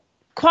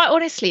quite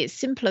honestly, it's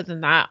simpler than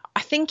that.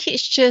 I think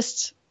it's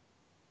just,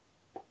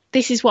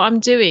 this is what I'm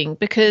doing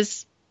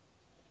because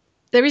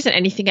there isn't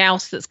anything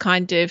else that's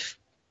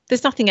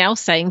there's nothing else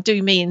saying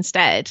do me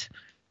instead.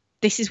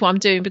 This is what I'm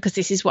doing because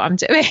this is what I'm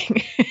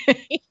doing.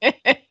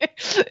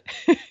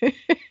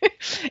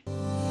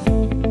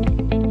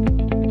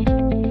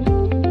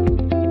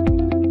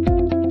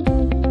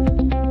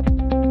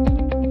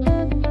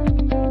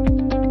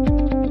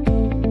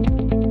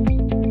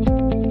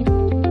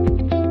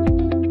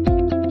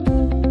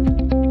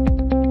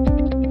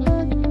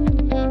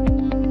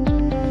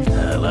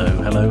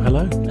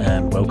 Hello,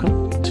 and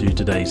welcome to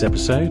today's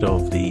episode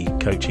of the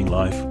Coaching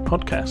Life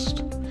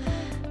podcast.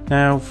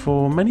 Now,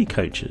 for many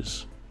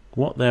coaches,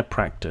 what their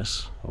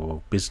practice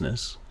or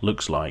business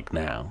looks like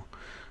now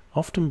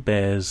often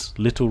bears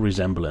little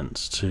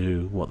resemblance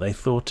to what they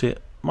thought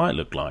it might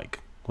look like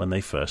when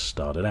they first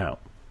started out.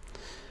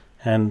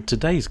 And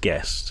today's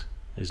guest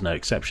is no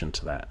exception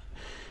to that.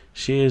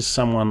 She is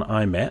someone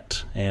I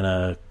met in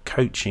a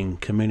coaching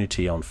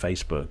community on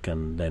Facebook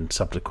and then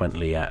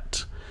subsequently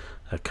at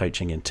a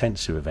coaching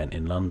intensive event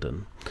in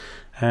London.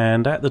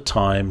 And at the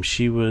time,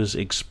 she was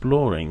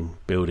exploring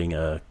building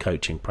a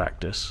coaching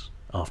practice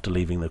after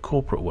leaving the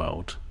corporate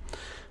world.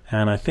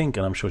 And I think,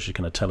 and I'm sure she's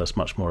going to tell us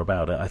much more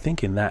about it, I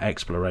think in that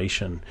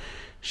exploration,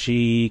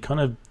 she kind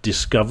of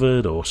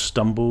discovered or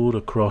stumbled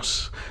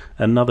across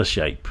another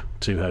shape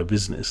to her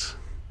business.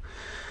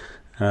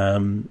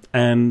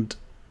 And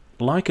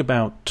like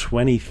about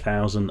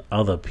 20,000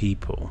 other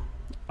people,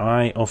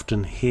 I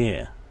often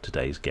hear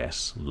today's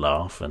guests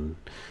laugh and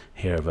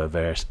hear of her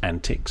various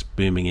antics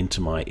booming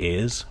into my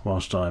ears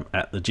whilst I'm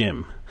at the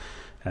gym,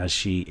 as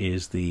she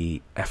is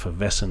the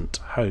effervescent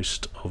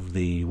host of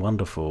the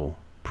wonderful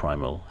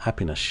Primal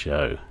Happiness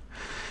Show.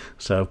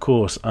 So, of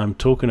course, I'm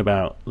talking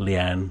about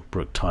Lian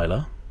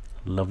Brook-Tyler.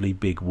 Lovely,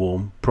 big,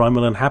 warm,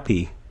 primal and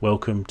happy.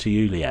 Welcome to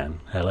you, Lian.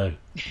 Hello.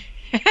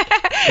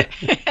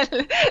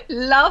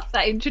 Love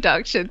that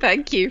introduction.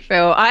 Thank you,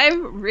 Phil.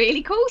 I'm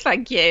really cool,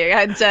 thank you.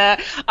 And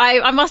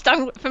I must,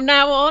 from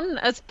now on,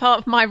 as part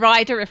of my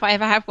rider, if I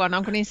ever have one,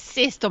 I'm going to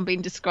insist on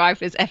being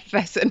described as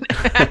effervescent.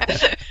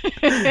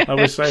 I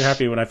was so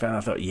happy when I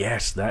thought,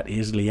 yes, that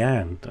is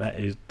Lian.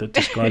 That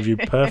describes you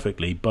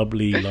perfectly.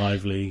 Bubbly,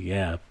 lively,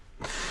 yeah.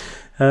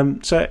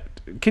 So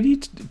can you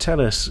tell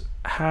us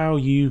how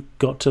you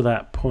got to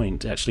that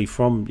point, actually,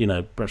 from,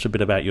 perhaps a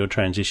bit about your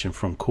transition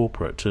from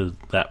corporate to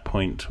that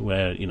point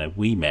where,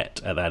 we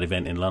met at that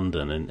event in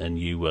London and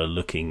you were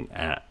looking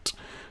at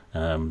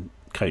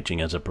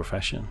coaching as a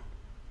profession?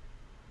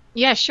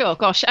 Yeah, sure.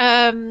 Gosh.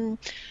 It's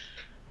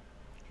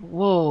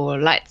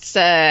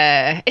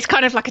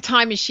kind of like a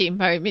time machine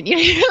moment,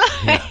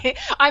 Yeah.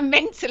 I'm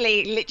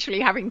mentally,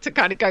 literally having to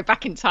kind of go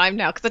back in time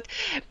now because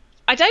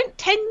I don't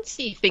tend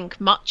to think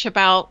much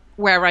about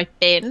where I've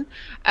been.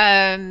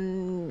 I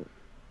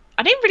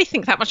don't really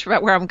think that much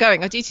about where I'm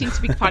going. I do seem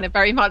to be kind of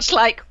very much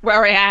like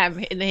where I am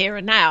in the here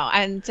and now.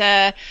 And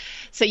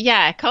so,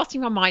 yeah,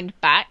 casting my mind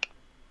back,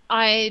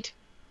 I'd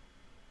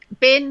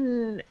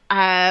been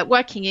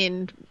working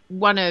in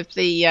one of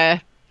the...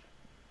 I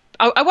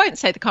won't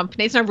say the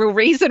company. There's no real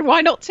reason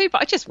why not to,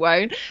 but I just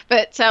won't.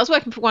 But I was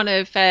working for one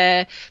of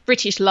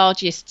Britain's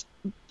largest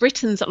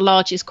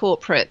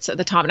corporates at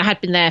the time, and I had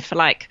been there for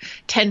like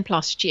 10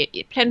 plus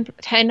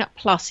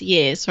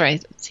years. Sorry, I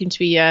seem to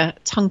be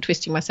tongue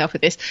twisting myself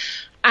with this.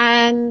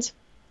 And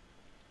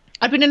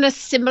I'd been in a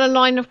similar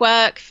line of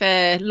work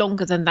for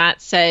longer than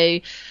that, so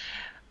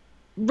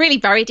really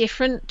very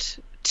different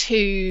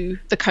to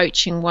the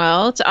coaching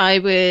world. I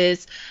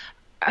was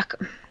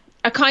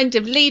a kind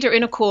of leader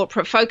in a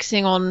corporate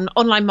focusing on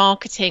online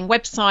marketing,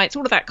 websites,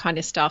 all of that kind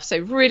of stuff. So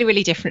really,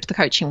 really different to the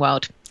coaching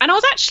world. And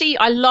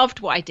I loved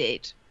what I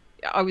did.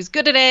 I was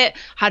good at it,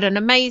 had an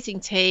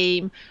amazing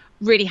team,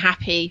 really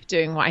happy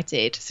doing what I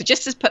did. So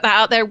just to put that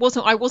out there,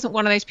 I wasn't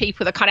one of those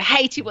people that kind of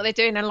hated what they're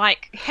doing and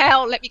like,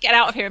 hell, let me get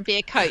out of here and be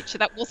a coach. So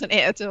that wasn't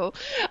it at all.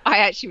 I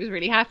actually was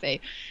really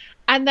happy.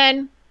 And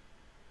then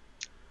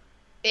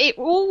it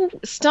all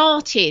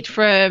started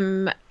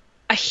from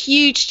a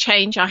huge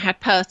change I had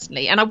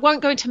personally, and I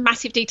won't go into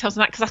massive details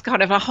on that because that's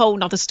kind of a whole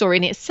nother story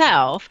in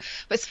itself,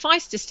 but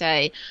suffice to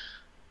say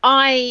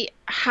I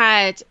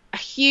had a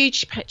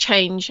huge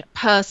change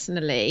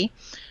personally,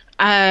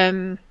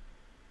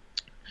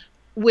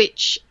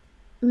 which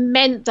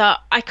meant that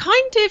I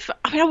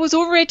was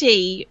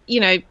already,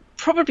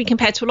 probably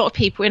compared to a lot of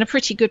people in a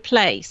pretty good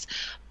place,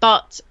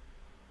 but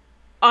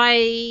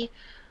I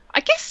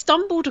guess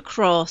stumbled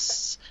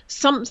across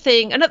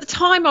something, and at the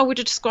time I would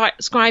have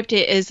described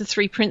it as the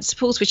 3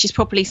 principles, which is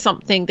probably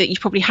something that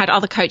you've probably had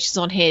other coaches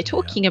on here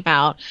talking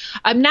about.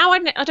 Now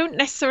I don't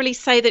necessarily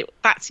say that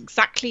that's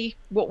exactly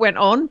what went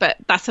on, but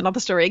that's another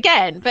story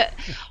again. But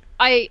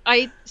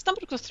I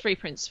stumbled across the 3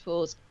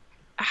 principles,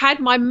 had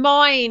my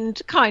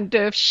mind kind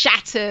of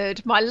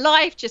shattered, my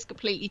life just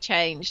completely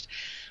changed.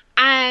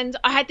 And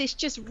I had this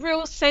just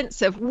real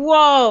sense of,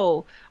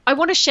 whoa, I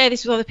want to share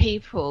this with other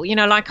people.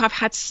 I've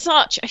had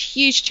such a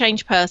huge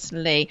change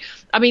personally.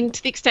 I mean,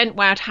 to the extent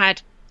where I'd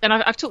had and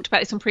I've talked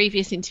about this on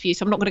previous interviews,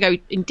 so I'm not going to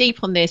go in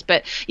deep on this,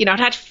 but, I'd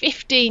had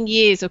 15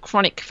 years of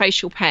chronic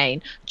facial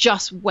pain,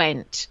 just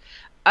went.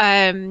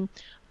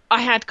 I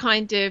had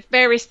kind of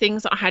various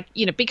things that I had,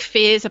 big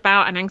fears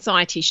about and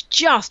anxieties,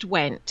 just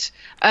went.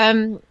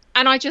 And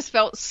I just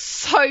felt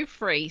so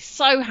free,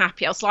 so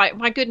happy. I was like,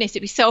 my goodness,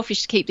 it'd be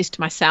selfish to keep this to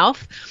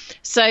myself.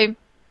 So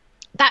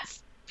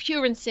that's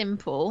pure and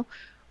simple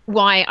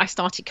why I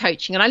started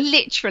coaching. And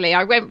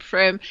I went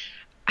from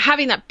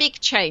having that big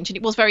change, and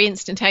it was very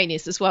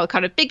instantaneous as well,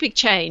 kind of big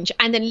change,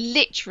 and then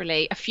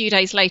literally a few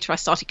days later I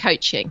started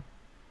coaching.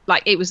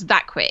 Like, it was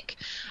that quick.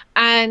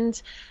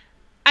 And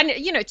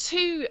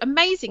to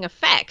amazing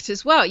effect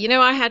as well.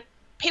 I had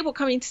people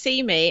coming to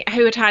see me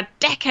who had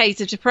decades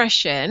of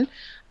depression,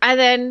 and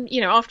then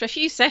after a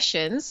few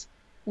sessions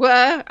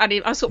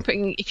I'm sort of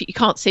putting, if you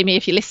can't see me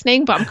if you're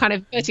listening, but I'm kind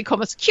of inverted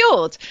commas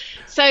cured.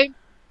 So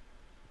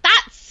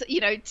that's,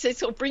 to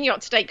sort of bring you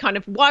up to date, kind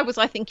of why was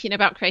I thinking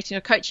about creating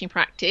a coaching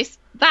practice?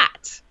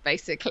 That,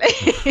 basically.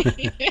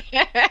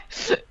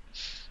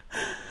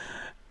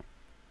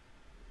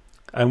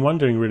 I'm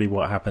wondering really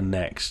what happened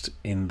next,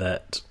 in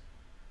that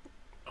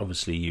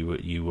obviously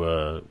you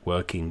were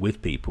working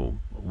with people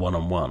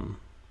one-on-one.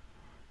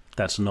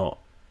 That's not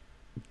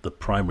the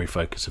primary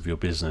focus of your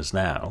business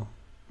now.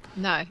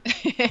 No.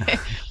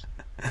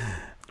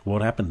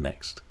 What happened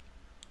next?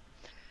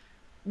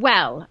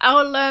 Well,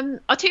 I'll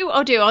tell you what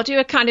I'll do. I'll do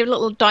a kind of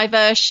little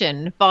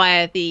diversion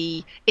via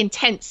the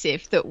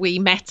intensive that we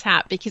met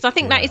at, because I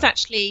think that is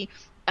actually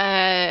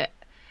it's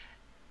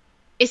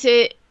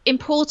an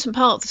important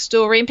part of the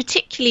story, and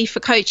particularly for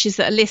coaches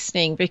that are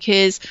listening,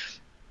 because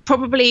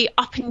probably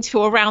up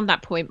until around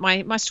that point,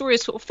 my story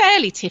is sort of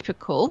fairly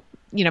typical.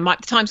 The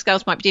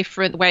timescales might be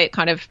different, the way it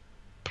kind of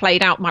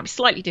played out might be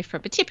slightly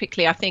different, but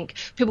typically I think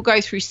people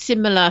go through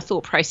similar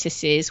thought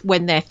processes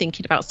when they're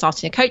thinking about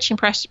starting a coaching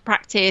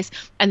practice,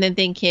 and then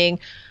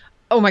thinking,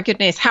 oh my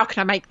goodness, how can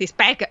I make this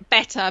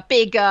better,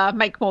 bigger,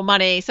 make more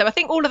money? So I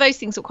think all of those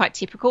things are quite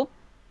typical.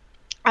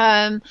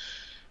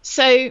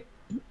 So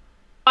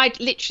I'd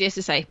literally, as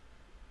I say,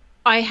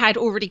 I had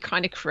already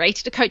kind of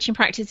created a coaching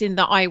practice, in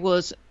that I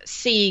was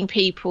seeing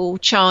people,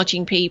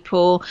 charging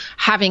people,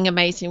 having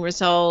amazing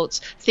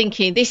results,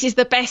 thinking this is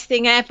the best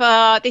thing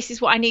ever. This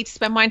is what I need to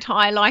spend my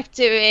entire life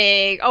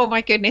doing. Oh my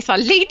goodness, I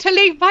need to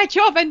leave my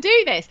job and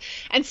do this.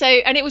 And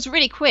it was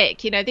really quick,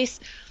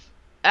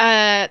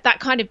 that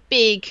kind of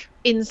big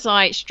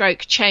insight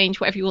stroke change,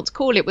 whatever you want to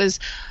call it, was,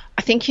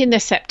 I think, in the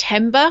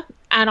September,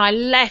 and I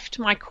left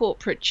my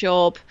corporate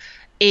job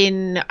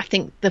in, I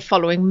think, the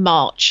following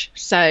March,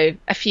 so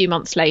a few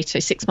months later,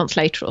 6 months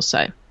later or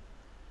so.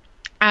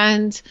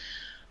 And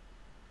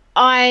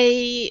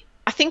I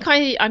think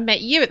I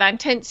met you at that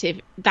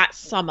intensive that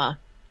summer,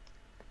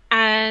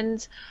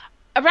 and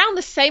around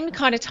the same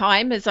kind of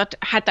time as I'd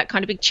had that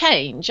kind of big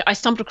change, I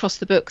stumbled across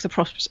the book The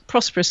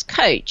Prosperous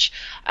Coach,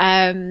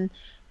 and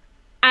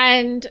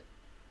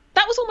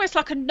that was almost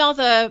like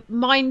another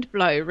mind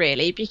blow,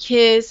 really,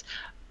 because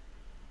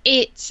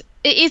it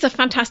is a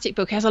fantastic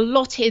book. It has a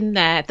lot in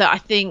there that I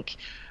think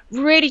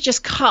really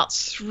just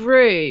cuts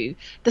through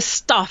the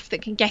stuff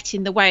that can get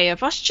in the way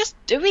of us just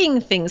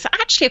doing things that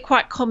actually are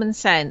quite common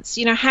sense.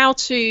 How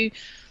to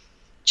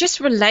just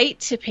relate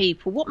to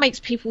people, what makes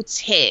people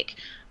tick,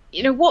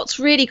 what's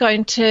really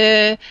going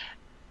to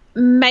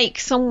make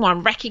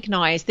someone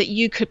recognize that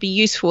you could be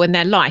useful in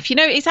their life.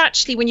 It's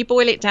actually, when you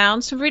boil it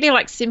down, some really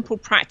like simple,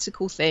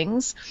 practical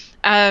things.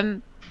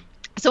 So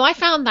I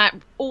found that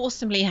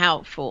awesomely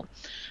helpful.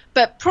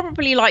 But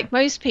probably, like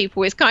most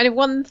people, it's kind of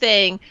one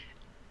thing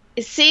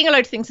is seeing a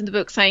load of things in the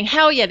book, saying,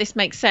 hell yeah, this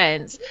makes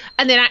sense,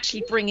 and then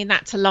actually bringing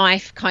that to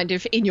life kind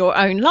of in your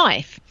own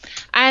life.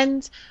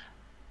 And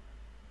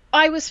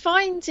I was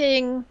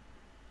finding,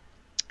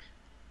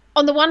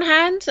 on the one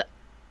hand,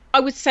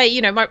 I would say,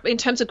 in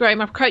terms of growing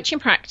my coaching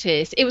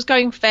practice, it was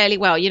going fairly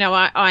well.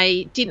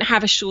 I didn't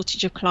have a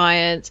shortage of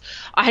clients.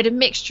 I had a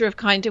mixture of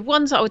kind of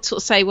ones that I would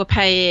sort of say were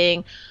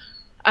paying,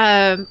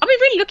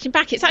 really looking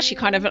back, it's actually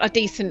kind of a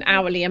decent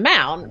hourly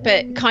amount,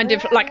 but kind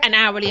of like an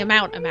hourly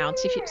amount.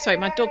 Sorry,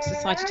 my dog's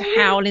decided to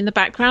howl in the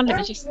background. Let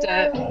me just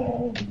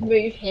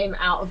move him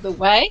out of the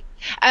way.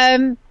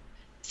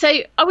 So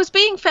I was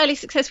being fairly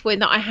successful in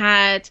that I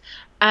had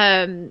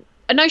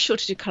no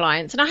shortage of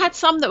clients, and I had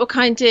some that were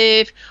kind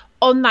of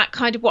on that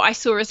kind of what I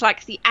saw as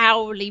like the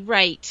hourly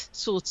rate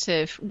sort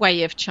of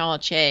way of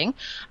charging.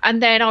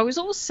 And then I was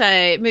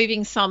also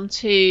moving some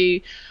to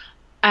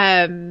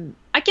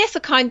I guess a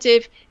kind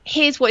of,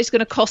 here's what it's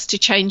going to cost to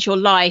change your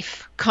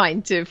life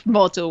kind of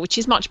model, which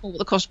is much more what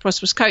the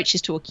Prosperous Coach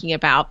is talking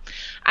about.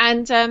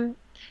 And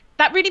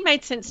that really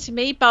made sense to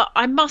me. But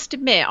I must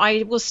admit,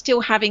 I was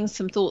still having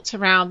some thoughts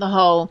around the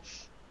whole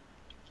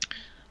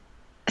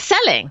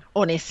selling,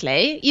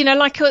 honestly.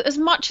 Like, as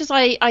much as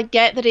I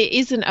get that it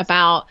isn't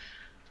about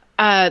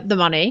the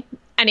money,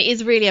 and it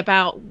is really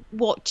about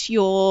what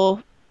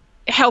you're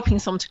helping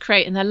someone to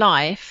create in their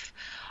life,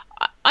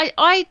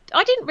 I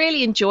didn't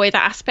really enjoy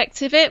that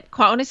aspect of it,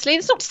 quite honestly.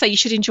 It's not to say you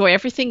should enjoy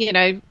everything,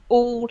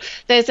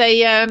 there's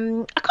a I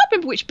can't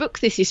remember which book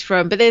this is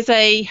from, but there's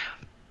a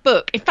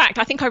book. In fact,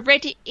 I think I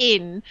read it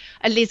in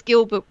a Liz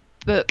Gilbert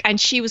book, and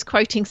she was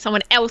quoting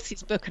someone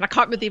else's book, and I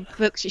can't remember the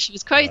book that she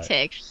was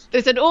quoting. Right.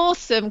 There's an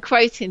awesome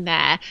quote in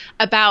there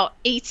about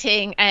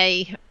eating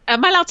a...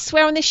 Am I allowed to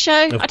swear on this show?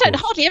 I don't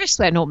hardly ever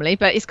swear normally,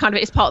 but it's part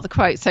of the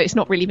quote, so it's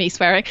not really me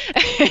swearing.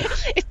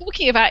 It's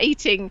talking about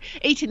eating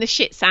the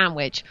shit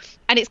sandwich,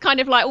 and it's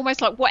kind of like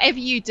almost like whatever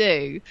you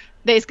do,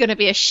 there's going to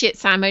be a shit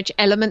sandwich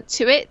element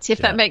to it, if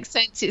that makes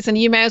sense. And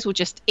you may as well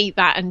just eat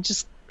that, and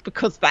just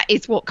because that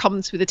is what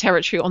comes with the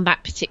territory on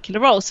that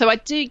particular role. So I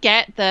do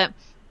get that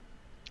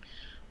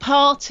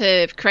part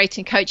of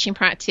creating coaching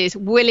practice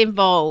will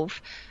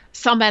involve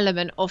some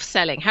element of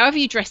selling. However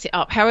you dress it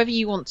up, however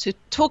you want to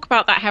talk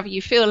about that, however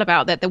you feel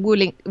about that,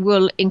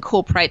 will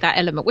incorporate that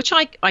element, which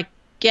I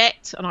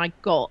get and I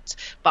got,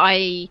 but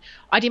I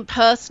didn't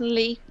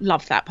personally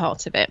love that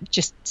part of it,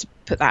 just to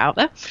put that out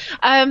there.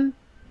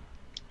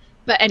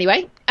 But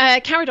anyway,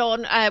 carried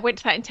on, went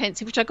to that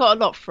intensive, which I got a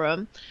lot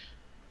from,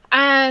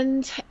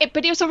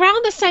 but it was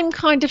around the same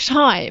kind of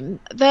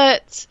time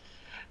that,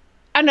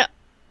 and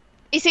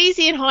it's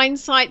easy in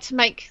hindsight to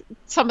make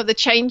some of the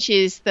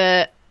changes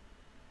that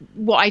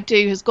what I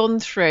do has gone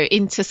through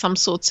into some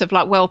sort of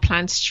like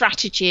well-planned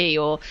strategy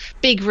or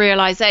big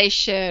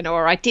realization,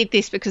 or I did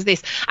this because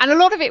this. And a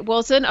lot of it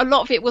wasn't. A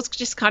lot of it was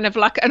just kind of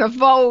like an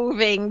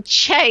evolving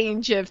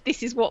change of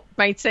this is what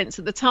made sense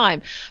at the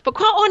time. But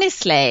quite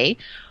honestly,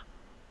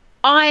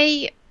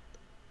 I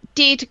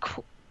did...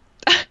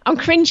 I'm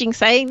cringing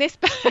saying this,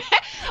 but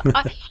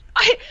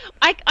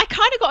I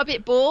kind of got a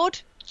bit bored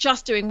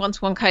just doing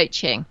one-to-one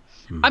coaching.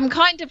 I'm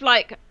kind of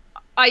like,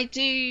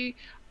 I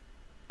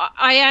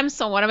am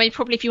someone, I mean,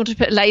 probably if you want to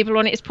put a label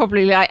on it, it's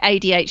probably like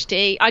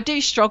ADHD. I do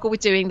struggle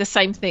with doing the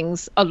same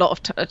things a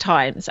lot of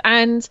times.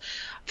 And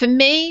for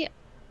me,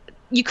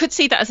 you could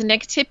see that as a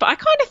negative, but I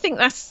kind of think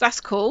that's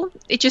cool.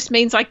 It just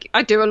means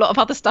I do a lot of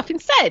other stuff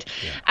instead.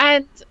 Yeah.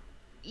 And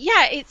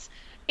yeah,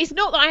 it's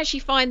not that I actually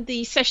find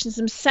the sessions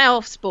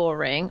themselves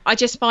boring. I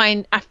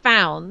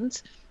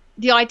found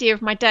the idea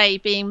of my day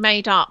being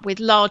made up with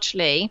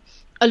largely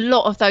a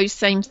lot of those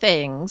same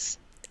things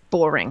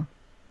boring,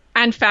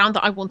 and found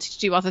that I wanted to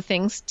do other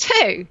things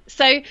too.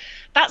 So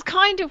that's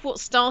kind of what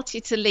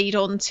started to lead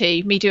on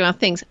to me doing other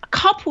things,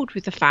 coupled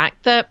with the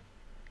fact that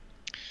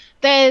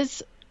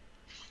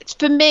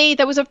for me,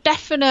 there was a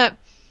definite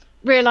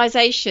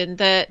realization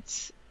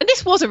that, and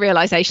this was a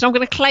realization, I'm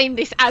going to claim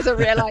this as a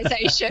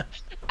realization,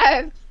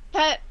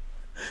 that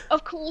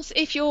of course,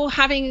 if you're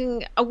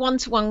having a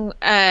one-to-one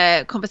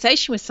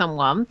conversation with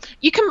someone,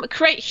 you can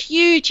create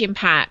huge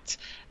impact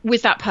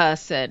with that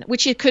person,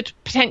 which it could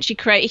potentially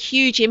create a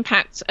huge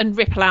impact and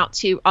ripple out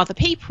to other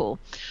people.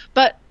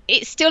 But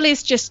it still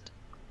is just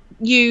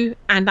you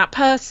and that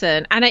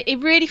person. And it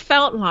really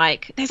felt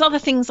like there's other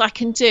things I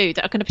can do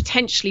that are going to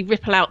potentially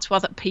ripple out to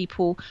other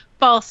people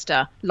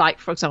faster, like,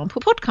 for example,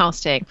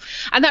 podcasting.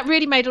 And that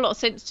really made a lot of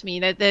sense to me.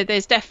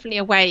 There's definitely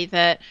a way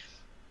that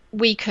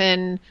we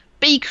can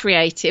be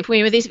creative.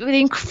 We're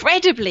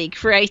incredibly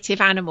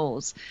creative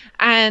animals.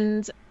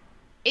 And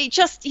it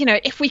just,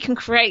 if we can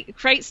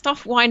create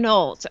stuff, why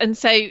not? And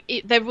so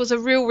there was a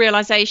real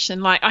realization,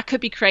 like I could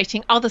be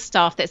creating other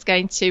stuff that's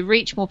going to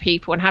reach more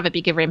people and have a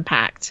bigger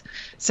impact.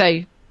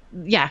 So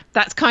yeah,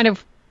 that's kind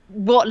of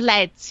what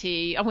led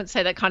to, I wouldn't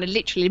say that kind of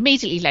literally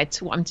immediately led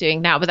to what I'm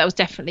doing now, but that was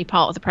definitely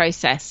part of the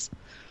process.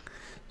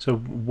 So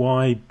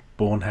why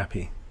Born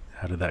Happy?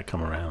 How did that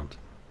come around?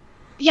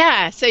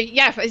 Yeah, so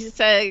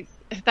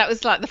that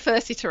was like the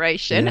first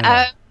iteration.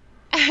 Yeah.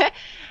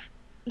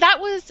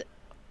 That was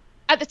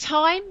at the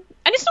time,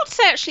 and it's not to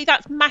say actually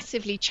that's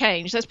massively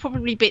changed. There's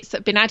probably bits that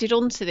have been added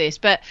onto this,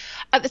 but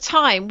at the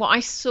time, what I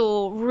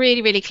saw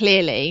really, really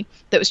clearly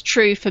that was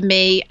true for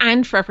me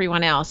and for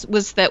everyone else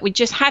was that we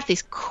just had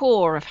this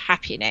core of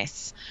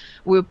happiness.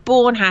 We were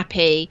born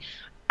happy.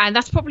 And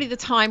that's probably the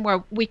time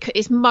where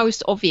it's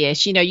most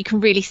obvious. You can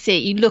really see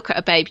it. You look at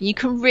a baby, you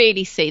can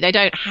really see they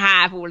don't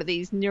have all of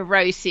these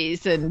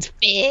neuroses and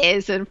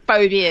fears and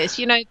phobias.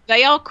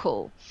 They are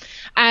cool.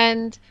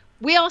 And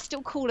we are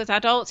still cool as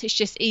adults. It's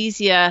just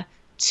easier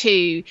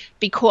to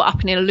be caught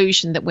up in an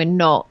illusion that we're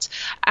not.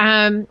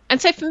 And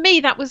so for me,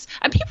 that was,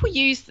 and people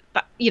use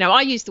that,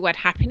 I use the word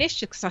happiness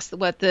just because that's the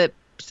word that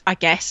I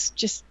guess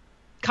just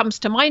comes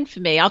to mind for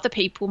me. Other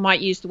people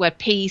might use the word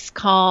peace,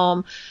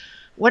 calm,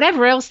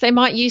 whatever else they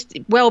might use.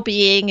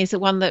 Well-being is the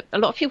one that a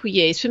lot of people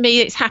use. For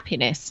me, it's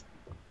happiness.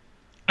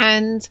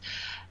 And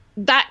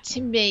that to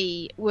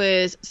me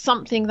was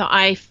something that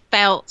I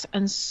felt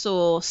and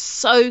saw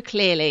so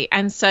clearly.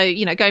 And so,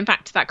 going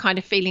back to that kind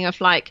of feeling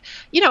of like,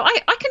 I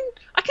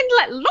can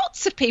let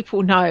lots of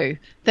people know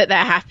that they're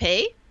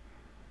happy.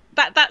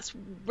 That's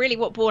really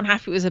what Born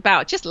Happy was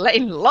about. Just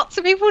letting lots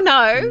of people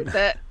know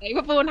that they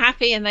were born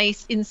happy, and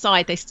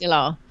inside they still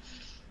are.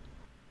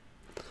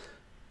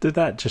 Did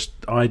that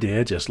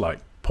idea like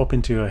pop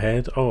into your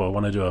head? Oh, I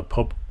want to do a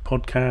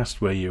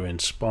podcast where you're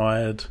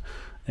inspired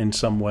in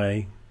some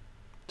way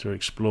to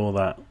explore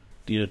that.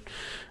 You're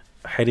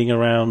heading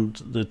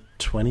around the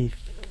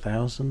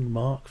 20,000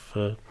 mark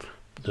for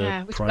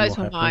the primal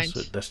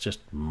happiness. That's just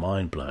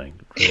mind blowing.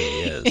 It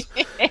really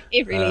is.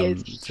 It really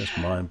is. Just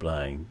mind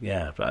blowing.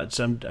 Yeah, but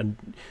I'm kind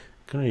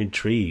of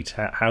intrigued.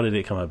 How did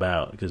it come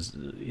about? Because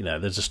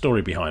there's a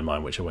story behind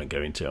mine which I won't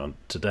go into on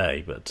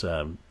today, but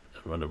I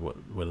wonder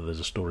whether there's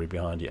a story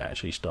behind you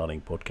actually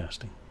starting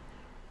podcasting.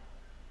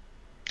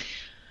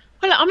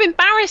 Well, I'm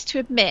embarrassed to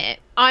admit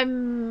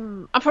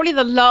I'm probably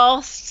the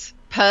last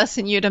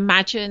person you'd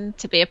imagine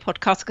to be a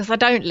podcaster, because I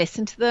don't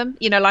listen to them.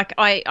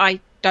 I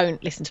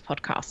don't listen to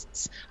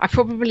podcasts. I could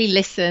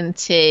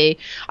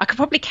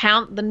probably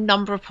count the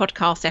number of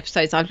podcast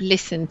episodes I've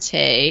listened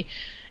to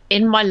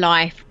in my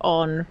life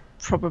on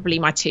probably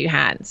my two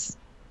hands,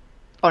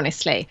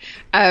 honestly.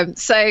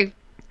 So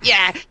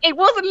yeah, it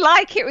wasn't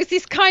like it was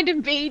this kind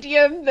of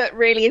medium that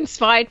really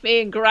inspired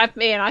me and grabbed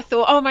me and I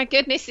thought, oh my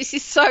goodness, this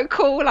is so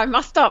cool, I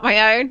must start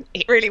my own.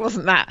 It really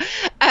wasn't that.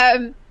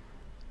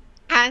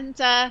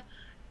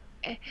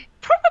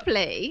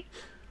 Probably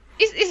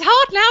it's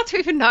hard now to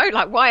even know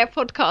like why a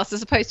podcast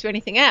as opposed to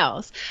anything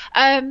else.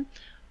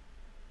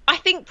 I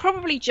think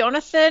probably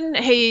Jonathan,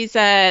 who's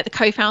the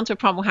co-founder of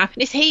Primal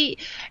Happiness, he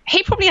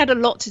probably had a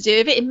lot to do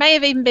with it. It may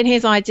have even been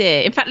his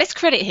idea. In fact, let's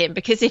credit him,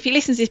 because if he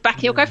listens to this back,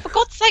 he'll go, for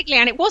God's sake,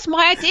 Lian, it was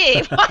my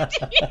idea.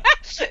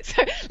 So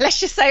let's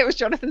just say it was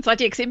Jonathan's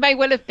idea, because it may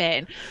well have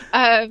been.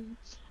 I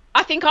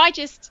think I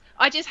just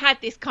had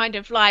this kind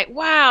of like,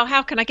 wow,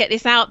 how can I get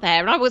this out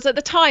there? And I was at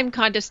the time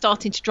kind of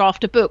starting to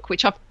draft a book,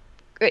 which I've,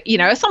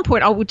 at some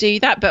point I will do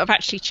that, but I've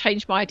actually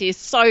changed my ideas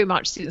so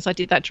much since I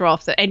did that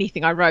draft that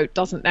anything I wrote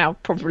doesn't now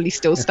probably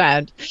still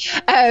stand.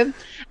 And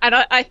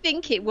I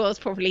think it was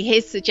probably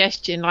his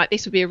suggestion, like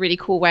this would be a really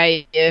cool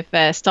way of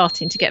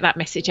starting to get that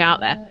message out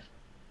there.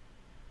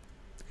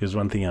 Because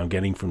one thing I'm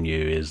getting from you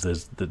is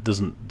that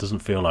doesn't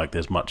feel like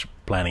there's much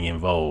planning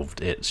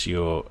involved. It's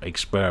you're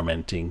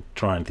experimenting,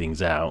 trying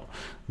things out,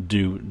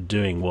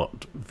 doing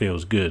what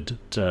feels good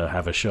to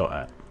have a shot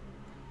at.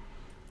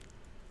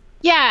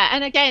 Yeah,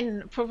 and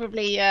again,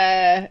 probably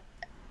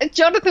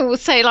Jonathan will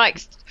say,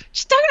 like,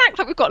 just don't act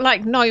like we've got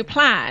like no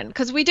plan,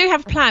 because we do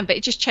have a plan, but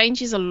it just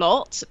changes a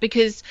lot,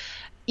 because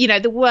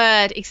the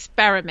word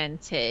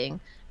experimenting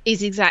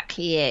is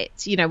exactly it.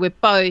 We're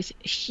both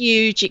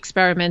huge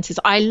experimenters.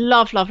 I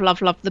love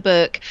the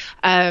book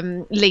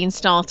Lean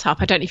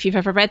Startup. I don't know if you've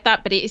ever read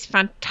that, but it is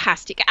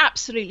fantastic. It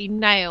absolutely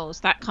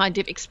nails that kind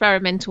of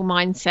experimental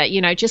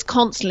mindset, just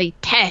constantly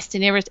test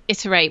and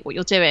iterate what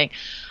you're doing.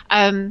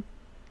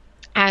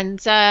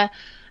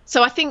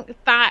 So I think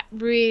that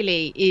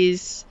really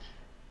is,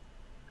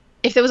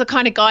 if there was a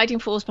kind of guiding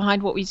force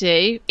behind what we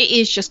do, it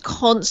is just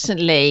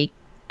constantly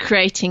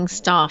creating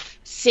stuff,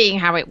 seeing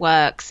how it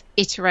works,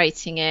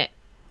 iterating it,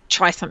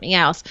 try something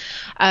else.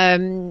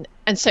 And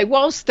so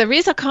whilst there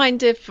is a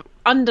kind of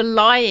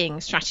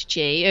underlying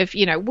strategy of,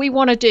 we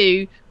want to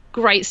do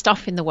great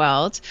stuff in the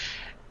world,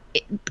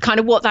 kind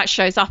of what that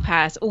shows up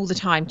as all the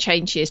time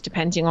changes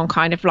depending on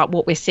kind of like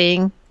what we're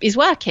seeing is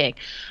working.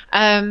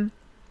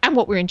 And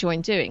what we're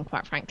enjoying doing,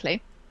 quite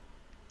frankly.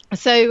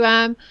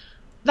 So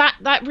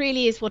that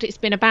really is what it's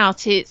been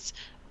about. It's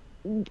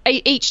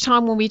each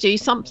time when we do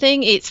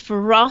something, it's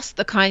for us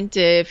the kind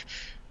of,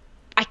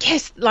 I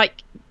guess,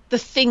 like the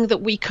thing that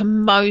we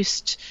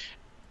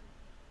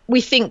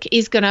think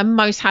is going to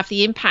most have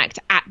the impact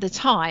at the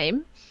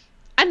time.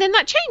 And then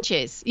that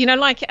changes.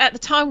 Like at the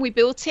time we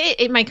built it,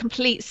 it made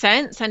complete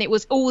sense and it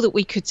was all that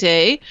we could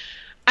do.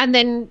 And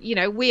then,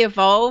 we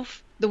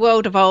evolve. The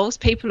world evolves,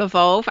 people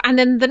evolve, and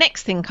then the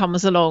next thing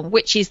comes along,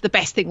 which is the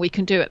best thing we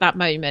can do at that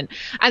moment.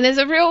 And there's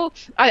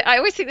I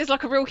always think there's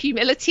like a real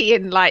humility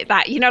in like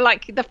that,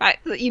 like the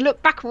fact that you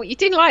look back on what you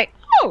did, like,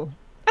 oh,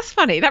 that's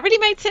funny, that really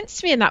made sense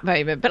to me in that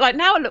moment. But like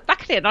now I look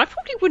back at it and I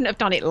probably wouldn't have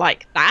done it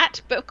like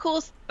that. But of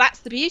course,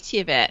 that's the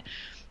beauty of it.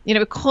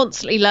 We're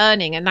constantly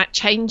learning, and that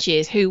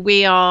changes who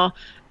we are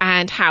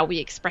and how we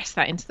express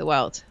that into the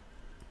world.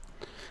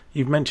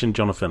 You've mentioned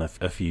Jonathan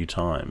a few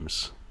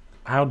times.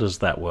 How does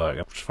that work?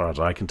 As far as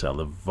I can tell,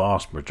 the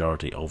vast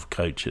majority of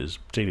coaches,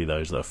 particularly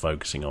those that are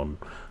focusing on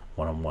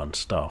one-on-one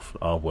stuff,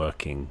 are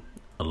working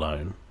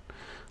alone,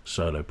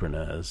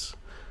 solopreneurs.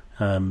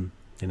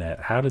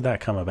 How did that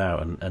come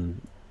about,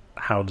 and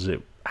how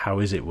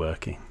is it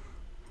working?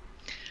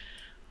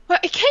 Well,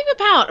 it came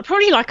about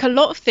probably like a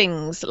lot of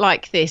things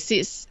like this.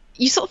 It's,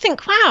 you sort of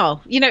think,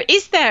 wow,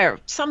 is there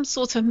some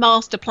sort of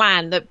master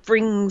plan that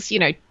brings,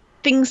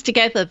 things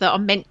together that are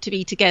meant to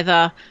be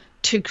together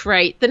to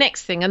create the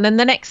next thing and then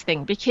the next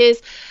thing?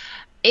 Because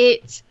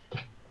it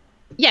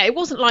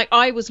wasn't like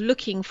I was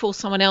looking for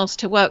someone else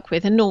to work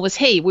with, and nor was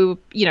he. We were,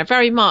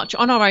 very much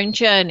on our own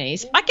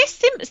journeys, I guess,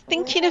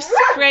 thinking of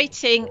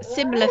creating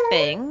similar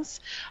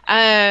things,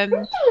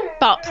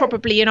 but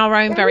probably in our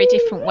own very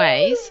different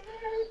ways.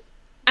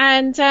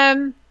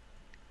 And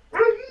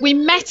we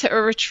met at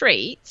a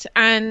retreat,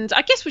 and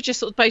I guess we're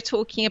just sort of both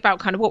talking about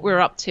kind of what we were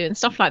up to and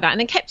stuff like that, and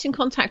then kept in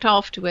contact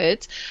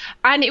afterwards.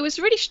 And it was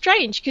really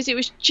strange because it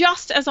was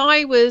just as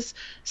I was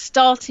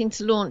starting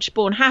to launch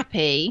Born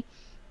Happy,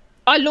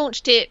 I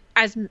launched it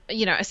as,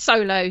 a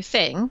solo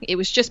thing. It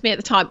was just me at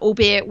the time,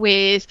 albeit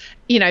with,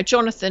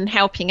 Jonathan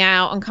helping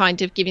out and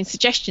kind of giving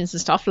suggestions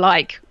and stuff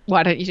like,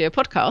 why don't you do a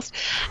podcast?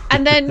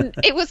 And then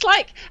it was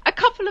like a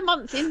couple of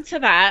months into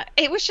that,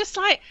 it was just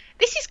like,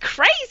 this is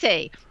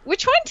crazy. We're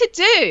trying to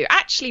do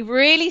actually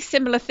really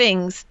similar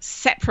things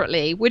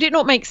separately. Would it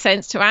not make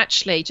sense to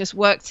actually just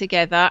work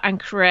together and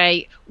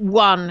create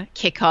one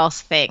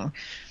kick-ass thing?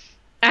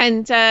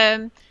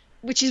 And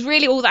which is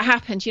really all that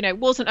happened. It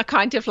wasn't a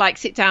kind of like,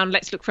 sit down,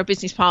 let's look for a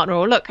business partner,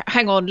 or look,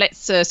 hang on, let's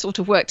sort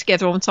of work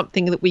together on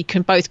something that we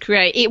can both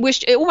create.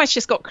 It almost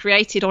just got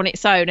created on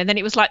its own. And then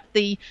it was like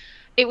the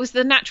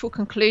natural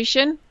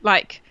conclusion,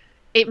 like,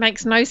 it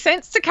makes no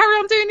sense to carry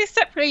on doing this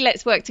separately.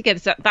 Let's work together.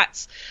 So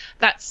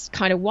that's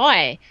kind of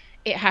why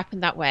it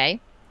happened that way.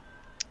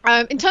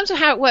 In terms of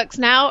how it works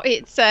now,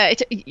 it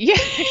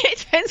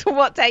depends on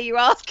what day you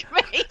ask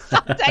me.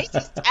 Some days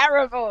it's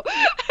terrible.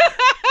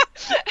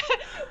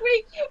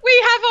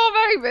 we have our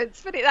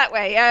moments, put it that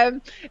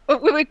way.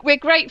 We're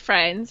great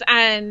friends,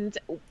 and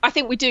I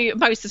think we do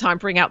most of the time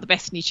bring out the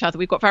best in each other.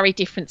 We've got very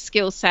different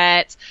skill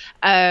sets,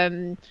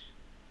 and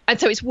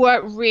so it's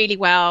worked really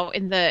well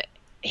in that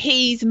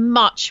he's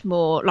much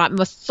more like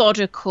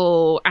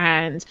methodical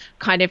and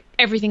kind of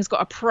everything's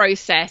got a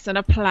process and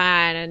a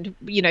plan,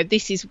 and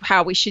this is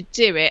how we should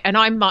do it, and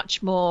I'm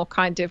much more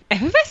kind of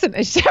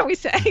effervescent, shall we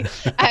say.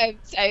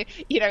 So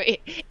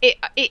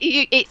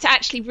it's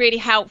actually really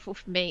helpful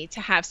for me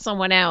to have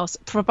someone else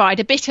provide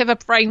a bit of a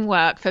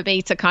framework for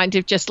me to kind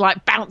of just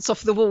like bounce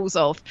off the walls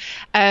of.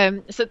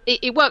 So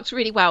it works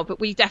really well, but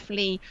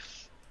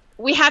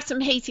we have some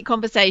heated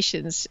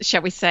conversations,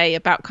 shall we say,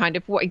 about kind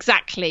of what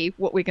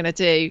we're going to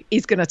do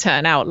is going to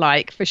turn out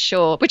like, for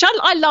sure, which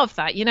I love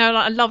that,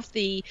 I love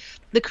the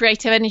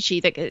creative energy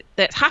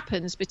that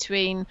happens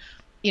between,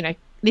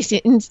 this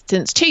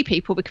instance, two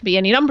people, but it can be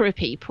any number of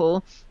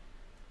people,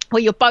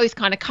 where you're both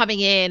kind of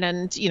coming in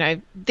and,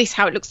 this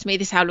how it looks to me,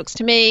 this how it looks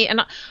to me. And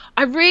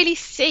I really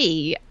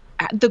see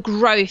the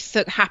growth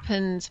that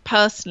happens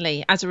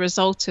personally as a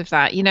result of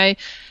that.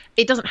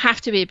 It doesn't have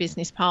to be a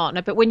business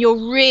partner, but when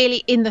you're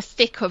really in the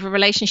thick of a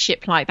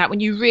relationship like that, when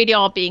you really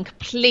are being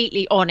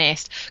completely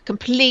honest,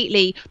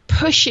 completely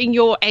pushing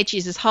your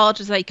edges as hard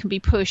as they can be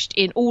pushed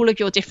in all of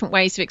your different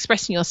ways of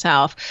expressing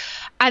yourself,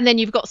 and then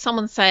you've got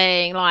someone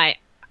saying like,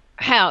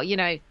 hell,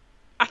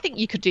 I think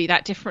you could do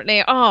that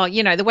differently. Oh,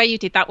 the way you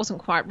did that wasn't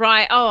quite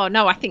right. Oh,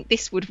 no, I think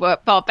this would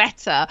work far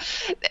better.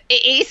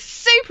 It is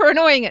super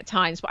annoying at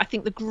times, but I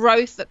think the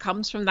growth that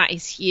comes from that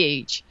is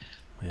huge.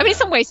 Yeah. I mean, in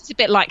some ways, it's a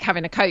bit like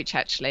having a coach,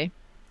 actually.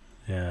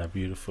 Yeah,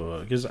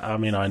 beautiful. Because, I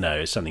know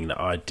it's something that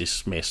I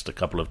dismissed a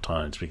couple of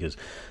times because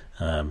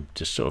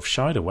just sort of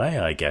shied away,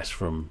 I guess,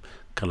 from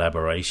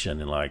collaboration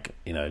and like,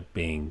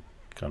 being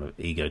kind of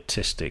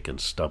egotistic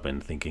and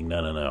stubborn, thinking, no,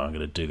 I'm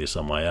going to do this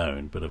on my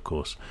own. But of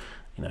course,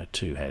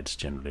 two heads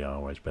generally are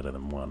always better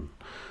than one.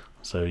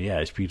 So yeah,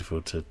 it's beautiful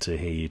to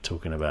hear you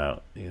talking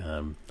about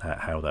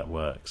how that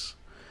works.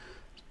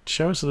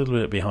 Show us a little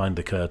bit behind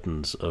the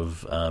curtains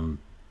of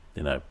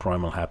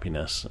Primal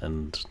Happiness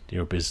and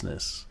your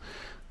business.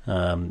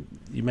 You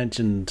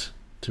mentioned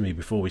to me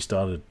before we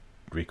started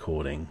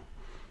recording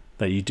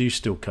that you do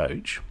still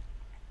coach.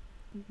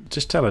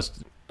 Just tell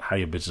us how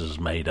your business is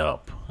made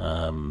up,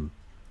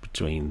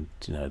 between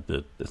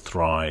the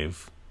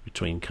thrive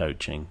between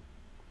coaching.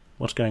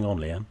 What's going on,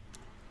 Lian?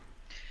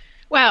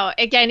 Well,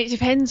 again, it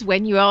depends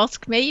when you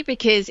ask me,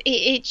 because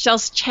it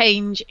does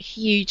change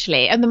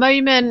hugely. At the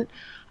moment,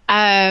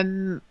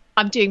 I'm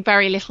doing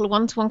very little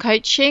one-to-one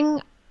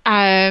coaching,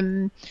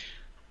 and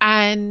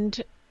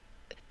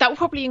that will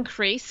probably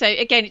increase. So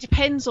again, it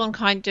depends on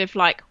kind of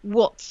like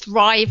what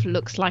Thrive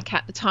looks like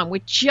at the time.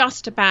 We're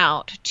just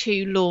about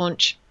to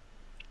launch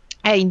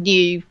a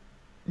new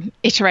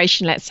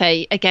iteration, let's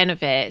say, again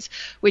of it,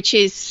 which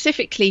is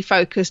specifically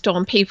focused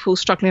on people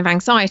struggling with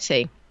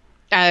anxiety.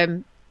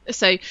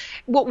 So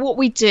what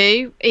we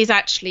do is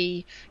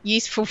actually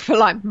useful for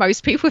like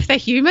most people if they're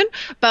human,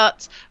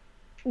 but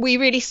we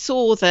really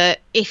saw that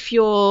if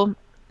you're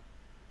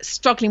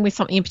struggling with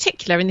something in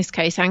particular, in this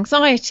case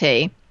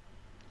anxiety,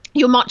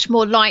 you're much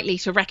more likely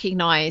to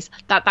recognize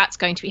that that's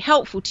going to be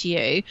helpful to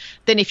you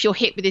than if you're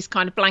hit with this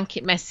kind of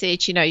blanket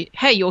message,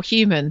 hey, you're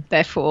human,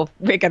 therefore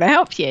we're going to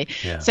help you.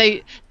 Yeah. So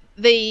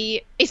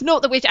it's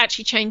not that we're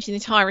actually changing the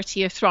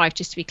entirety of Thrive,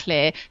 just to be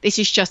clear. This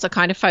is just a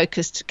kind of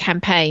focused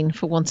campaign,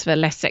 for want of a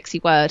less sexy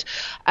word,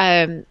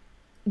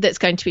 that's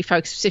going to be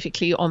focused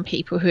specifically on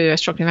people who are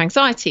struggling with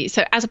anxiety.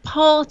 So as a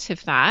part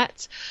of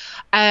that,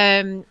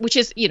 which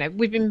is,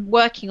 we've been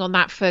working on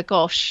that for,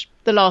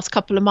 the last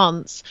couple of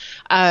months,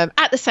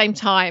 at the same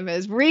time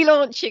as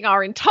relaunching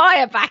our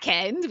entire back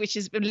end, which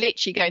is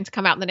literally going to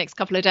come out in the next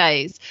couple of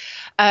days.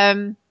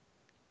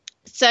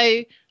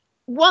 So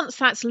once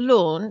that's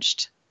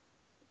launched,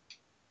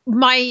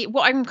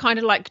 what I'm kind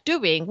of like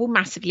doing will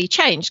massively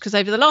change, because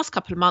over the last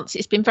couple of months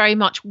it's been very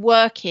much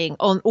working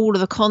on all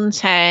of the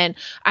content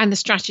and the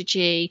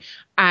strategy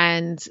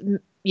and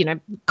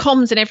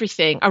comms and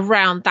everything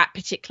around that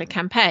particular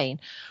campaign.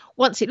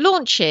 once it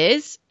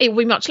launches, it will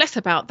be much less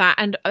about that.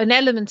 And an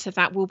element of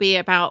that will be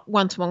about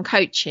one-to-one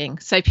coaching.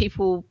 So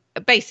people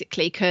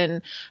basically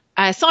can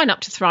sign up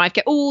to Thrive,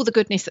 get all the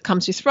goodness that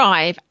comes with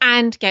Thrive,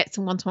 and get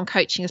some one-to-one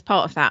coaching as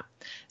part of that.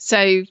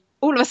 So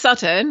all of a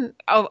sudden,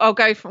 I'll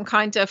go from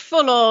kind of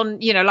full on,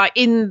 like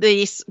in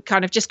this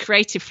kind of just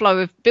creative flow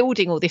of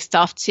building all this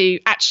stuff to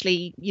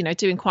actually,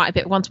 doing quite a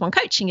bit of one-to-one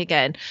coaching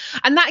again.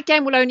 And that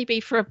again will only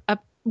be for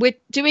we're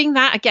doing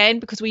that again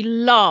because we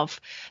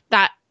love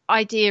that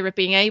idea of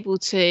being able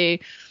to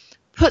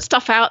put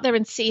stuff out there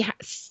and see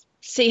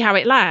how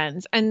it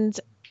lands, and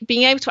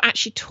being able to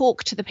actually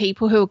talk to the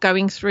people who are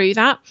going through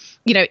that.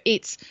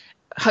 It's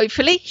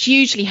hopefully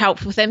hugely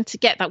helpful for them to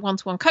get that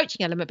one-to-one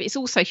coaching element, but it's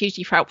also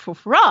hugely helpful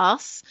for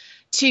us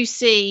to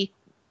see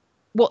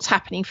what's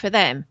happening for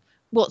them,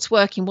 what's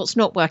working, what's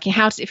not working,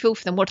 how does it feel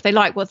for them, what do they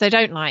like, what they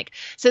don't like.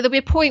 So there'll be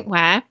a point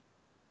where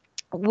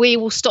we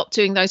will stop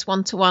doing those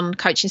one-to-one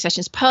coaching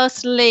sessions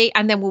personally,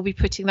 and then we'll be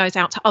putting those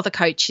out to other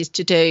coaches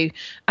to do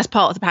as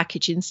part of the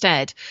package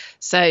instead.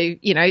 So,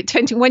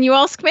 depending when you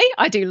ask me,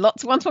 I do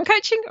lots of one-to-one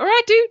coaching, or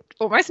I do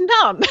almost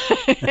none.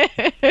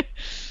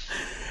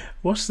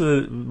 What's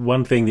the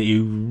one thing that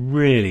you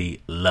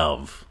really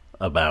love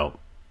about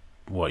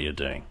what you're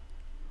doing?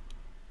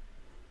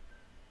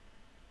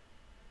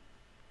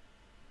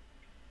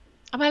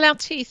 Am I allowed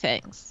two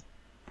things?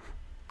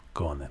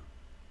 Go on then.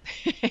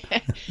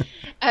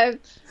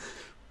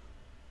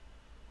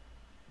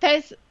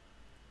 There's,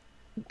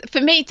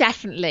 for me,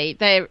 definitely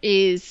there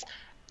is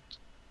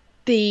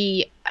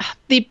the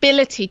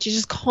ability to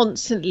just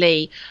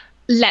constantly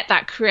let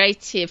that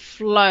creative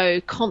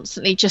flow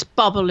constantly just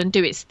bubble and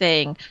do its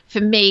thing, for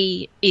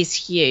me, is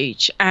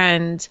huge.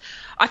 And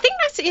I think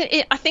that's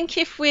it. I think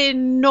if we're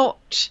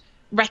not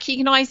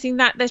recognizing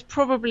that, there's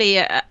probably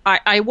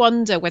I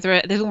wonder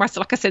whether there's almost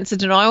like a sense of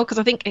denial, because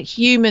I think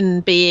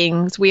human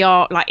beings, we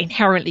are like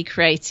inherently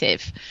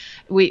creative.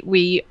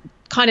 We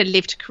kind of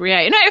live to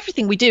create, and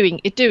everything we're doing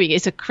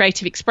is a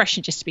creative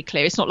expression, just to be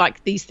clear. It's not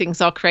like these things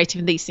are creative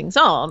and these things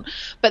aren't,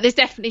 but there's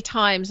definitely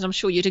times, and I'm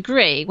sure you'd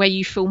agree, where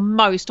you feel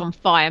most on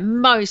fire,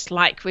 most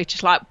like we're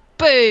just like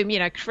boom,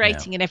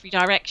 creating in every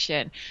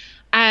direction.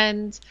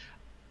 And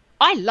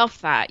I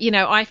love that.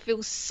 I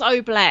feel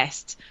so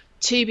blessed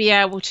to be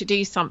able to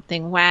do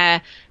something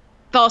where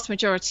vast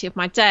majority of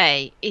my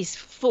day is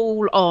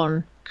full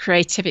on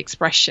creative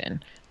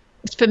expression.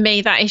 For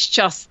me, that is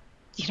just,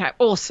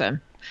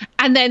 awesome.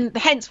 And then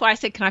hence why I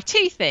said, can I have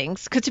two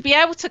things? Because to be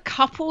able to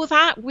couple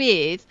that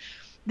with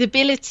the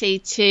ability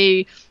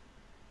to,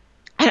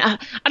 and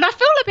I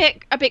feel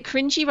a bit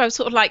cringy where I'm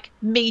sort of like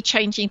me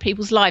changing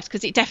people's lives,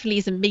 because it definitely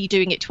isn't me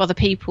doing it to other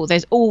people.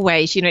 There's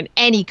always, in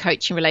any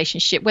coaching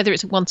relationship, whether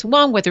it's a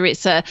one-to-one, whether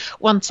it's a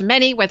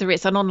one-to-many, whether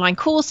it's an online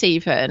course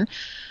even,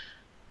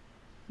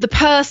 the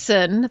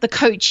person, the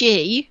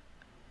coachee,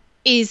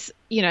 is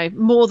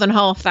more than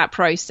half that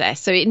process.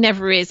 So it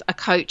never is a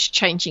coach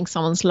changing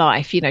someone's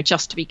life,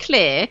 just to be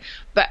clear.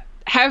 But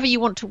however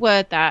you want to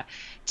word that,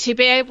 to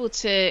be able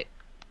to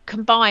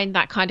combine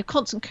that kind of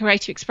constant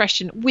creative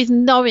expression with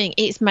knowing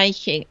it's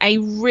making a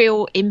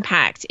real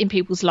impact in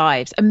people's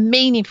lives, a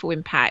meaningful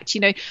impact.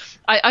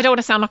 I don't want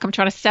to sound like I'm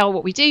trying to sell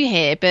what we do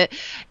here, but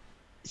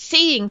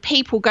seeing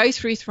people go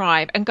through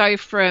Thrive and go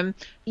from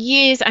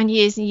years and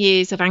years and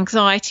years of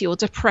anxiety or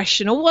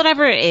depression or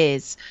whatever it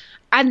is,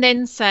 and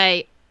then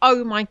say,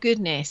 oh my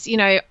goodness,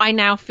 I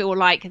now feel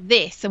like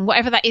this, and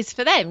whatever that is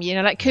for them,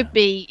 that could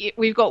be,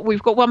 we've got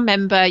one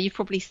member you've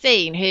probably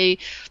seen who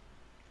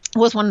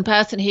was one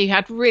person who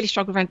had really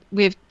struggled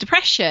with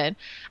depression,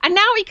 and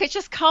now he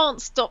just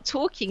can't stop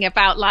talking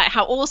about like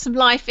how awesome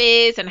life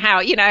is, and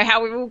how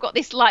how we've all got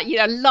this like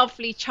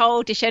lovely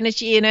childish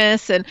energy in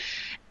us, and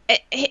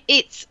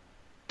it's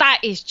that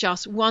is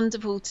just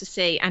wonderful to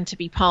see and to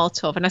be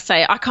part of. And I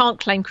say I can't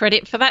claim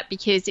credit for that,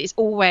 because it's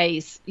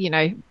always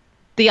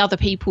the other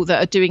people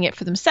that are doing it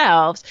for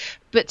themselves,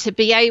 but to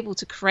be able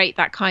to create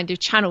that kind of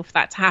channel for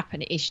that to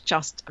happen is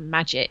just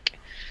magic.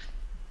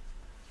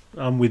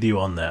 I'm with you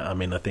on that. I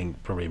mean, I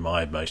think probably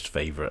my most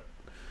favourite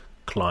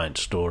client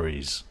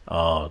stories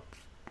are,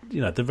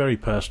 the very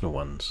personal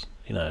ones.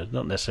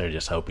 Not necessarily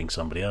just helping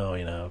somebody.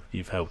 Oh,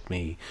 you've helped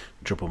me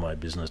triple my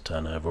business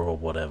turnover or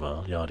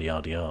whatever, yada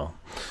yada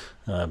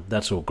yada.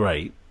 That's all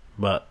great,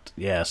 but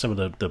yeah, some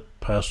of the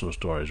personal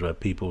stories where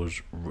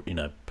people's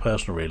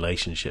personal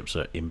relationships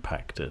are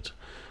impacted.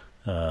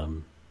 I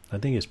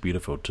think it's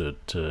beautiful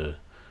to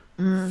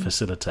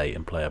facilitate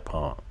and play a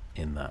part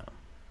in that.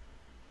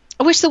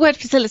 I wish the word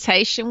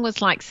facilitation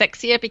was like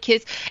sexier,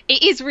 because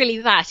it is really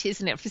that,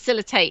 isn't it?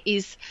 Facilitate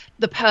is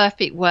the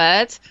perfect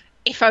word.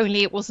 If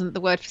only it wasn't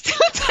the word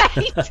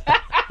facilitate.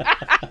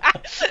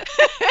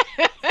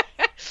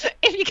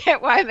 If you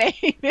get what I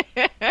mean.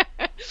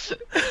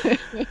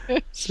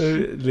 So,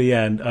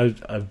 Lian,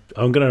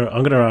 I'm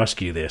gonna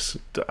ask you this.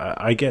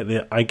 I get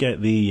the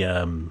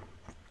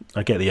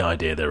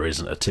idea there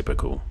isn't a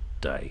typical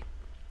day.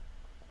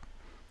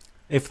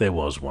 If there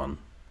was one,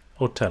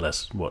 or tell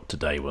us what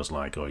today was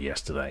like, or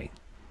yesterday.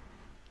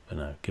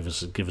 Give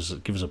us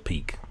a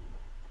peek.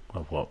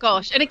 of what?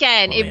 Gosh, and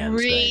again, it Leanne's days look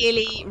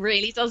really, like.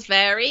 really does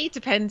vary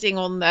depending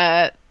on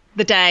the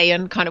day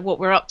and kind of what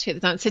we're up to at the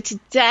time. So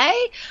today,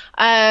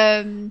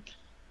 um,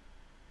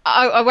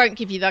 I won't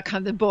give you that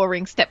kind of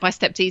boring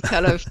step-by-step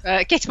detail of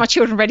getting my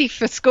children ready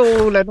for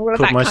school and all of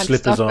Put that my kind of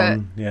slippers stuff. But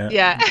on. Yeah.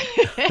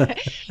 yeah,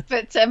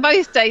 but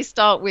most days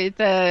start with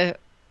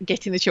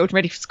getting the children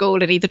ready for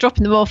school and either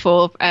dropping them off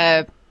or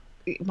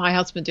my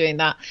husband doing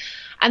that,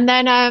 and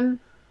then.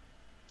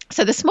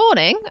 So this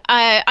morning,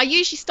 I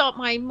usually start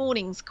my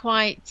mornings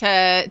quite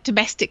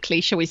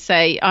domestically, shall we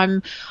say.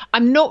 I'm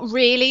not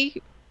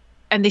really,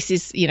 and this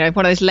is, one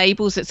of those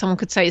labels that someone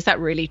could say, is that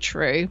really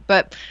true?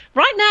 But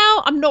right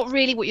now, I'm not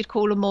really what you'd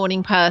call a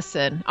morning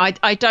person.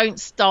 I don't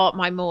start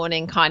my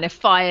morning kind of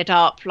fired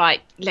up,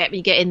 like, let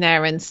me get in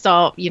there and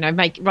start,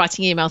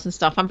 writing emails and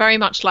stuff. I'm very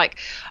much like,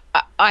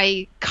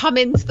 I come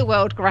into the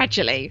world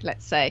gradually,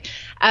 let's say.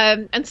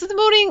 And so the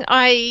morning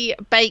I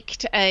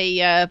baked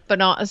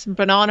some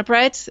banana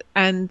bread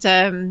and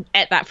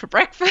ate that for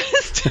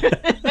breakfast.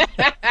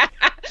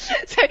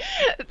 So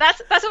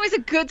that's always a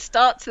good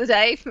start to the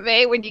day for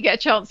me, when you get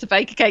a chance to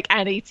bake a cake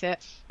and eat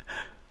it.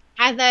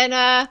 And then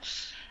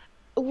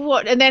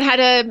had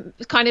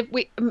a kind of,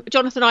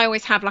 Jonathan and I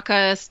always have like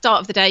a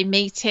start of the day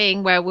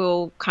meeting where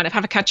we'll kind of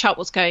have a catch up,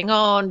 what's going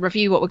on,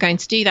 review what we're going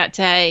to do that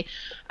day.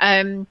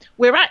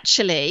 We're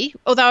actually,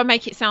 although I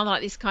make it sound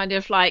like this kind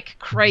of like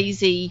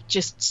crazy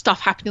just stuff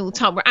happening all the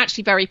time, we're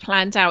actually very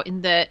planned out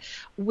in that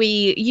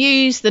we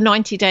use the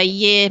 90-day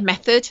year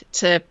method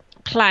to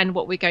plan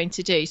what we're going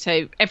to do.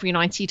 So every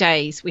 90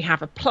 days we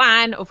have a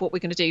plan of what we're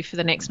going to do for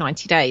the next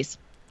 90 days.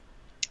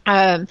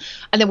 And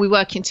then we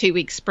work in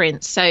 2-week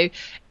sprints. So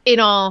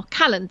in our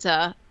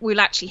calendar, we'll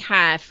actually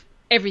have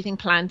everything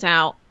planned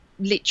out,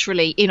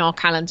 literally in our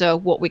calendar,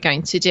 what we're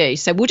going to do.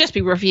 So we'll just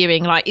be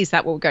reviewing, like, is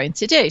that what we're going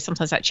to do?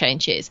 Sometimes that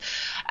changes.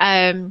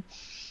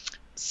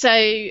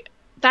 So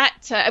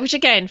that, which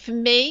again, for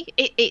me,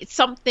 it's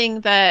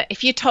something that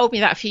if you told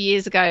me that a few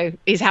years ago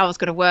is how I was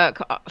going to work,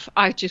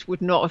 I just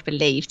would not have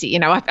believed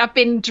it. I've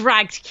been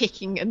dragged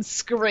kicking and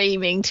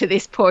screaming to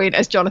this point,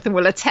 as Jonathan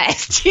will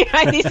attest.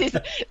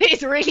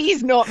 This really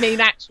is not me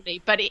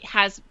naturally, but it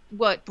has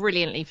worked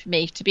brilliantly for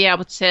me to be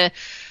able to,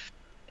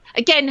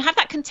 again, have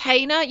that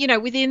container,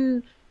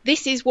 within.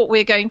 This is what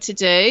we're going to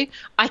do.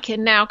 I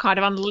can now kind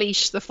of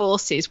unleash the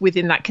forces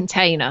within that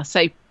container.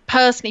 So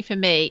personally for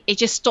me, it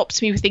just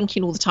stops me from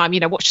thinking all the time,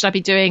 what should I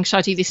be doing? Should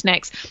I do this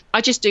next?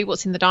 I just do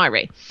what's in the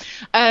diary.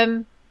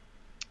 And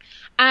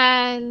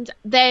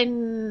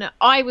then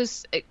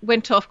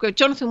went off.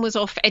 Jonathan was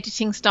off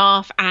editing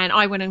stuff, and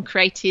I went and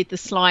created the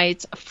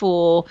slides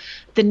for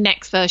the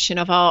next version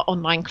of our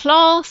online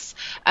class.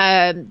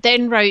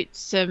 Then wrote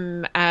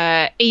some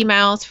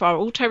emails for our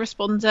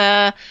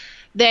autoresponder.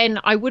 Then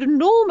I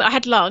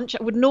had lunch.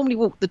 I would normally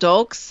walk the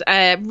dogs.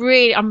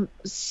 Really, I'm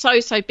so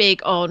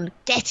big on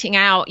getting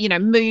out,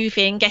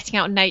 moving, getting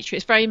out in nature.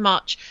 It's very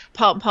much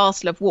part and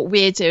parcel of what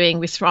we're doing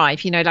with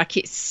Thrive. Like,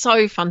 it's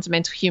so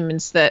fundamental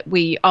humans that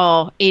we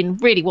are in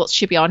really what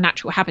should be our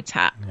natural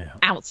habitat,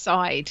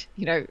 outside,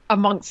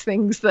 amongst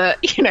things that,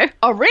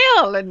 are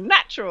real and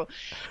natural.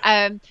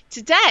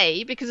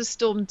 Today, because of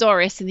Storm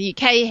Doris in the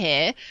UK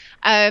here,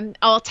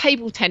 our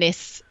table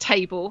tennis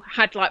table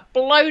had like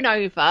blown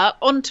over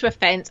onto a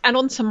fence and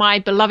onto my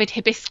beloved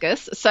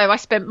hibiscus. So I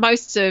spent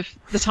most of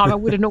the time I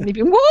would have normally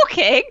been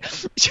walking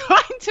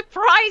trying to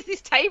prise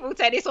this table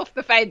tennis off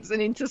the fence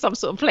and into some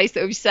sort of place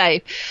that would be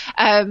safe.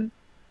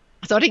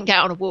 So I didn't get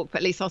on a walk, but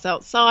at least I was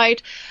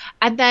outside.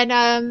 And then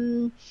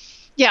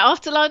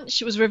after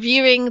lunch, I was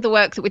reviewing the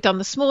work that we'd done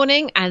this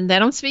morning, and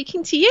then I'm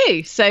speaking to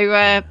you. So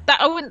that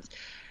I wouldn't.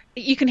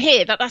 You can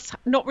hear that that's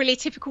not really a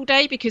typical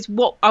day, because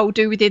what I'll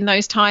do within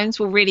those times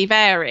will really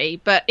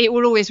vary, but it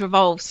will always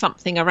revolve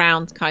something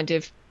around kind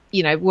of,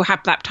 we'll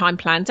have that time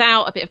planned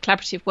out, a bit of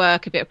collaborative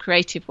work, a bit of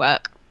creative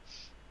work.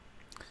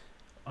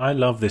 I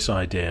love this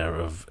idea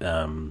of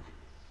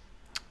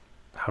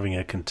having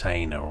a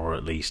container, or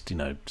at least,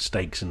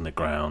 stakes in the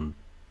ground,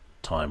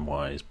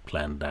 time-wise,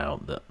 planned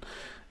out, that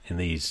in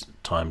these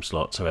time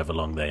slots, however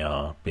long they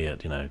are, be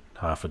it,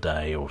 half a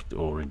day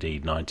or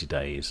indeed 90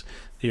 days,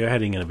 you're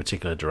heading in a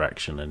particular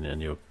direction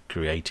and you're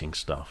creating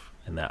stuff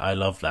in that. I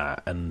love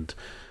that. And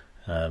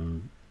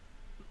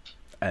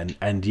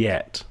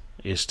yet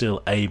you're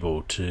still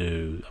able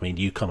to,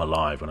 you come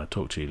alive when I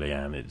talk to you,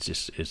 Lian.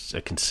 I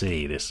can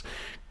see this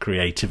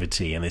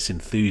creativity and this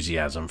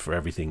enthusiasm for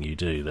everything you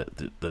do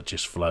that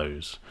just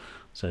flows.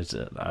 So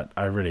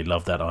I really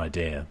love that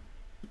idea.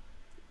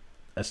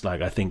 It's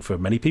like, I think for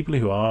many people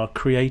who are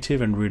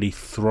creative and really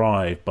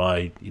thrive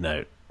by,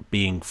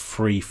 being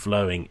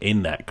free-flowing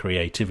in that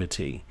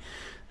creativity,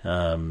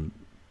 I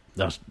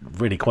was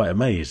really quite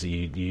amazed.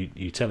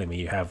 You telling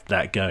me you have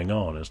that going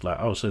on. It's like,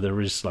 so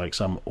there is like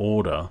some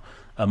order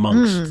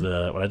amongst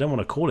I don't want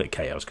to call it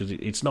chaos, because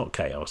it's not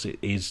chaos. It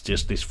is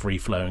just this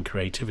free-flowing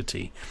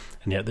creativity,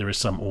 and yet there is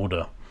some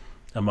order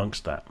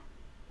amongst that.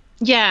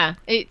 Yeah,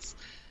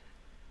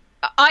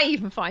 I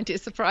even find it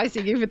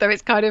surprising, even though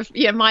it's kind of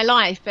my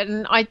life.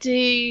 And I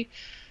do,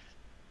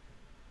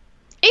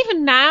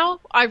 even now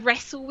I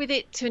wrestle with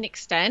it to an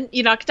extent.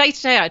 You know, like day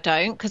to day I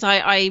don't, because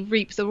I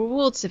reap the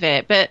rewards of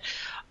it. But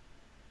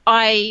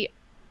I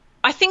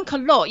think a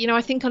lot. You know,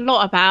 I think a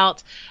lot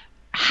about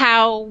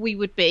how we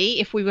would be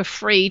if we were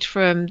freed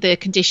from the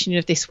conditioning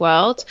of this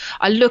world.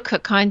 I look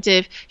at kind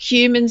of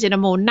humans in a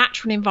more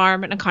natural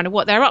environment and kind of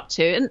what they're up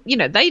to. And, you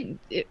know,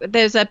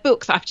 there's a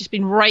book that I've just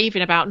been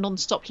raving about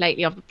nonstop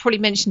lately. I've probably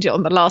mentioned it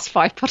on the last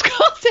 5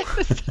 podcast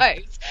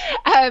episodes,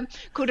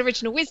 called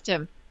Original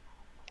Wisdom.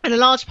 And a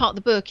large part of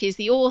the book is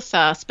the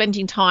author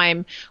spending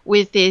time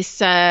with this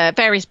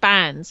various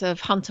bands of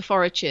hunter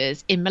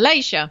foragers in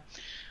Malaysia.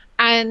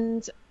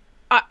 And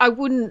I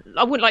wouldn't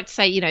like to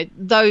say, you know,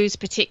 those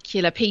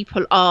particular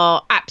people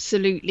are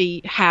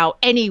absolutely how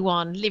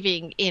anyone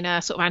living in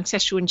a sort of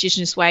ancestral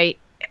indigenous way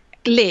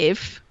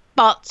live.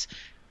 But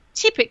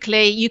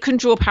typically you can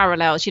draw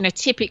parallels. You know,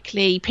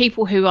 typically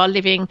people who are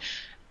living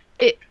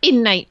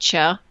in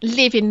nature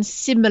live in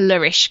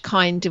similar-ish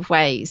kind of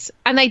ways.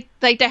 And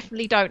they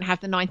definitely don't have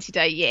the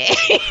 90-day year.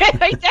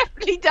 They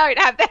definitely don't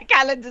have their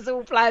calendars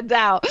all planned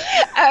out.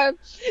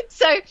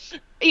 So,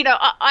 you know,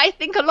 I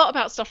think a lot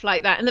about stuff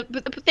like that. And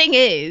but the thing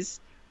is,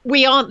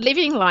 we aren't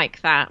living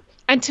like that.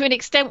 And to an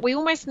extent, we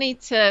almost need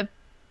to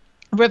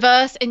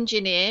reverse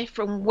engineer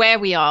from where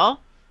we are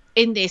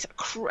in this,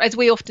 as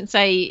we often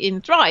say in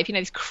Thrive, you know,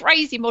 this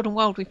crazy modern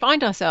world we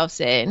find ourselves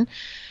in.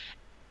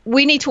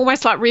 We need to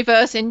almost like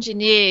reverse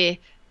engineer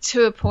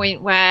to a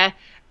point where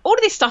all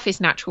of this stuff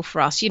is natural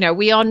for us. You know,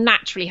 we are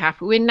naturally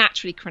happy. We're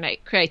naturally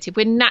creative.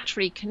 We're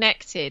naturally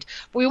connected.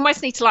 But we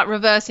almost need to like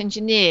reverse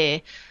engineer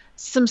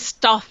some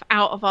stuff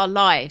out of our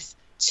lives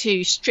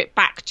to strip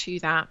back to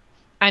that.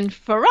 And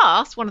for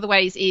us, one of the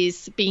ways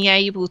is being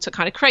able to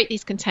kind of create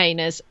these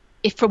containers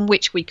from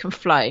which we can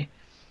flow.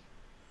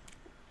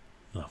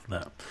 Love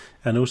that.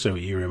 And also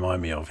what you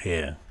remind me of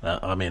here,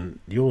 I mean,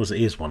 yours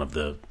is one of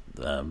the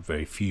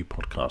very few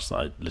podcasts that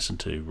I listen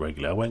to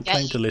regularly. I won't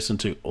claim to listen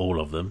to all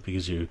of them,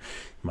 because you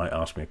might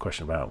ask me a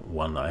question about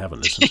one that I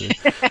haven't listened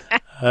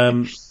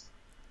to.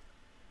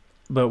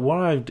 But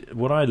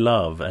what I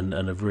love and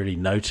have really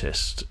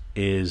noticed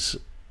is,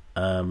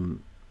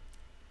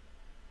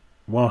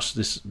 whilst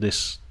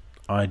this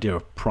idea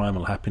of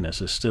primal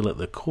happiness is still at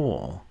the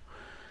core,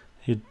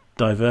 the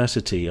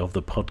diversity of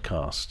the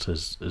podcast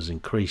has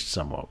increased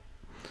somewhat.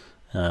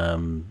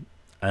 And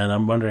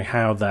I'm wondering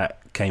how that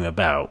came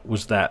about.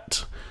 Was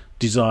that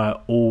desire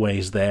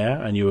always there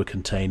and you were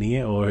containing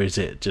it, or is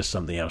it just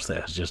something else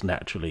that has just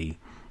naturally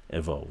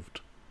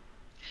evolved?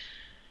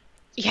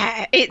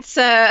 Yeah, it's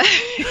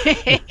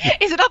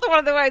it's another one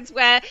of the ones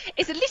where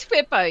it's a little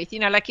bit of both, you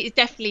know, like it's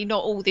definitely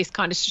not all this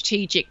kind of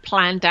strategic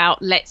planned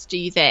out, let's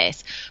do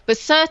this, but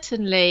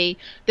certainly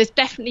there's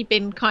definitely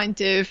been kind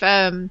of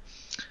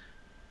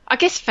I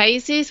guess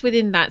phases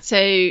within that. So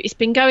it's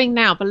been going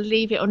now,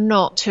 believe it or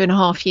not,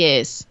 2.5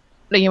 years.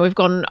 You know, we've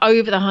gone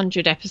over the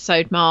 100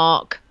 episode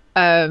mark.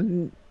 Yeah,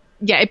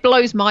 it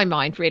blows my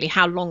mind really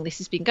how long this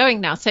has been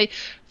going now. So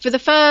for the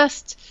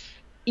first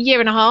 1.5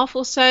 years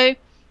or so,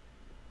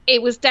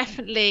 it was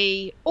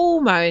definitely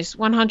almost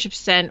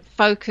 100%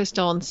 focused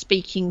on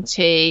speaking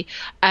to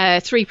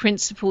 3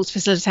 principals,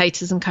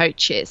 facilitators and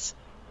coaches.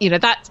 You know,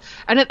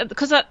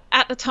 because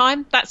at the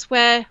time, that's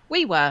where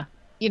we were.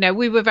 You know,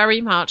 we were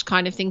very much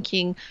kind of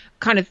thinking,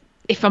 kind of,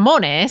 if I'm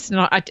honest, and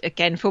I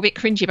again feel a bit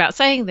cringy about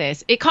saying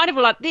this, it kind of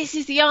like, this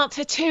is the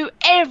answer to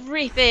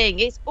everything.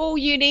 It's all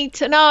you need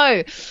to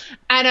know.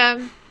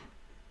 And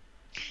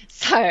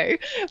so,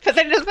 but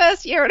then the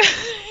first year and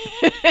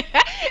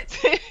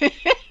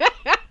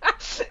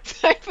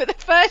so for the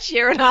first 1.5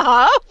 years,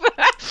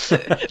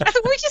 that's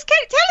what we just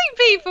kept telling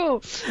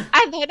people.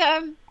 And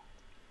then,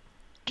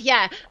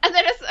 and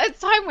then as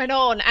time went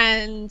on,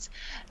 and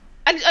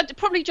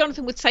probably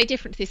Jonathan would say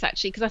different to this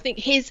actually, because I think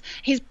his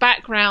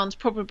background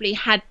probably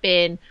had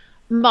been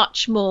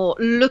much more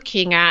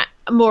looking at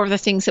more of the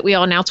things that we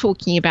are now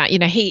talking about. You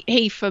know,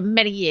 he for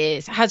many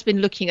years has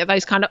been looking at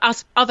those kind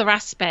of other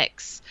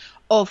aspects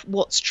of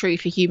what's true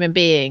for human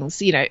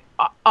beings. You know,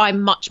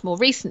 I'm much more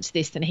recent to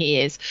this than he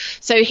is.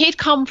 So he'd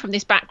come from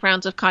this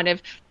background of kind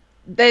of,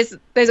 there's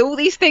all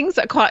these things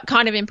that are quite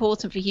kind of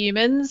important for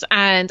humans,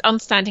 and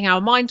understanding how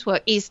our minds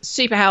work is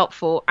super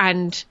helpful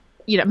and,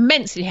 you know,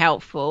 immensely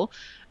helpful.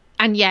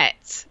 And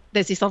yet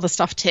there's this other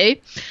stuff too.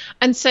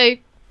 And so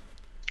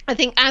I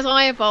think as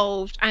I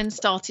evolved and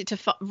started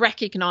to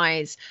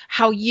recognize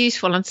how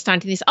useful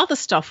understanding this other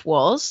stuff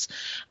was,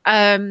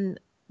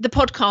 the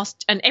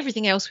podcast and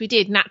everything else we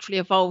did naturally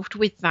evolved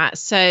with that.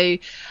 So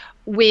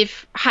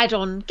we've had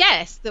on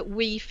guests that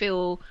we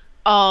feel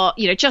are,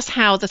 you know, just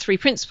how the 3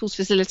 principles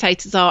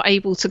facilitators are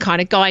able to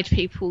kind of guide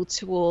people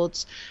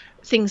towards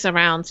things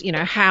around, you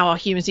know, how our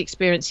human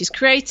experience is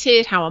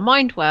created, how our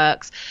mind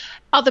works.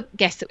 Other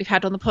guests that we've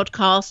had on the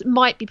podcast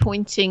might be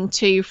pointing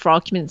to, for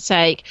argument's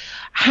sake,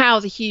 how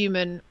the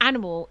human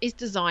animal is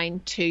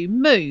designed to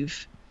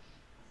move.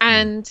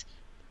 And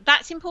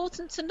that's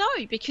important to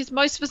know, because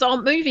most of us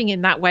aren't moving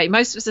in that way.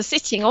 Most of us are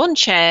sitting on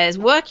chairs,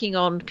 working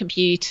on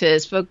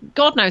computers for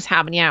God knows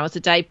how many hours a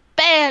day,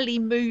 barely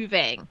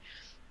moving.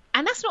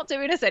 And that's not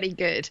doing us any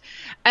good.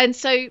 And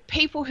so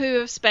people who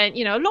have spent,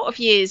 a lot of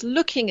years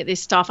looking at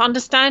this stuff,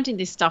 understanding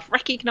this stuff,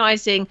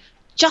 recognizing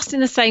just in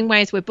the same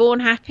way as we're born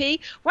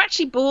happy, we're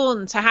actually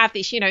born to have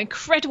this,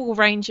 incredible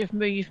range of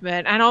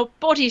movement, and our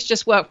bodies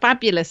just work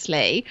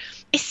fabulously.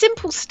 It's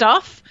simple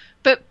stuff,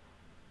 but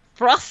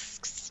for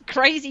us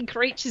crazy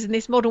creatures in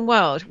this modern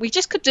world, we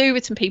just could do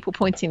with some people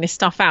pointing this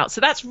stuff out. So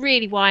that's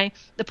really why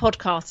the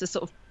podcast has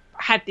sort of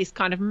had this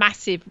kind of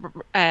massive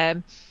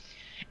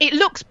it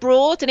looks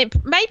broad and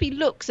it maybe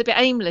looks a bit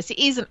aimless. It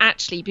isn't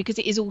actually, because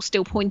it is all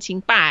still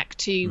pointing back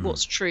to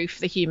what's true for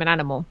the human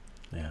animal.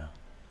 Yeah.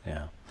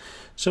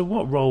 So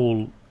what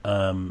role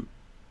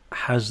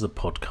has the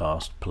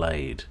podcast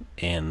played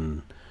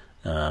in,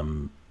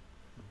 well,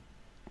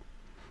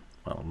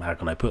 how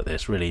can I put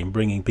this, really, in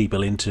bringing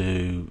people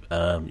into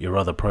your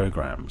other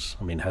programs?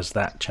 I mean, has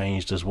that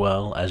changed as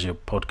well as your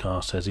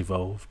podcast has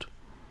evolved?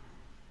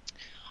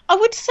 I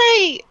would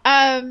say,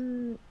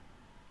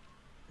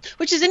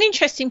 which is an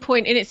interesting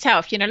point in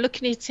itself,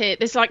 looking at it,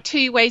 there's like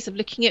two ways of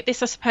looking at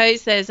this, I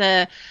suppose. There's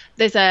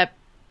a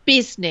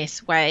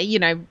business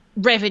way,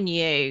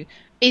 revenue.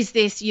 Is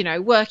this,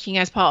 working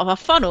as part of our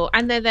funnel?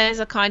 And then there's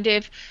a kind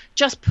of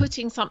just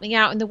putting something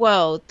out in the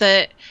world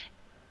that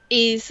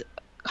is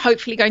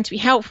hopefully going to be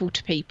helpful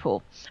to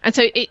people. And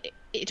so it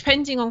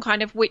depending on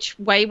kind of which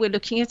way we're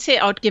looking at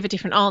it, I'd give a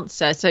different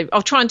answer. So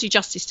I'll try and do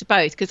justice to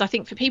both, because I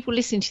think for people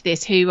listening to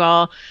this who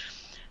are,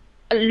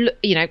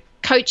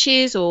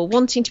 coaches or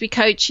wanting to be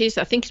coaches,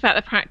 are thinking about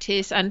their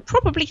practice and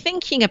probably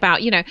thinking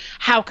about,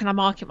 how can I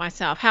market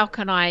myself? How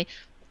can I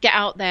get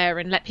out there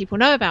and let people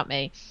know about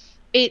me?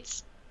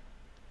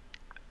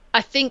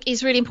 I think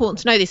it's really important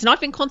to know this. And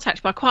I've been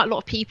contacted by quite a lot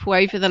of people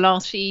over the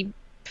last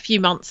few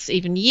months,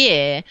 even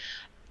year.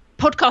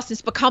 Podcasting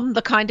has become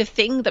the kind of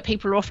thing that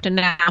people are often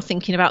now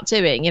thinking about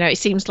doing. It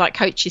seems like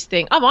coaches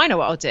think, oh, I know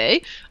what I'll do.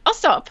 I'll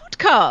start a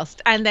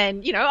podcast, and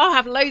then, I'll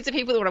have loads of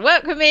people that want to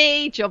work with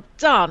me, job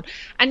done.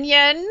 And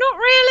yeah, not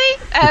really.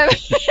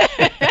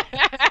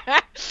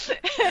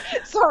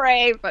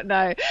 Sorry, but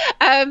no.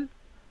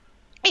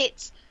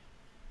 It's,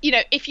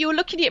 if you're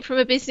looking at it from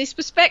a business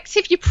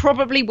perspective, you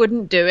probably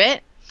wouldn't do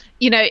it.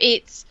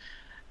 It's,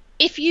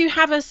 if you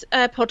have a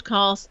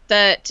podcast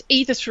that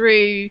either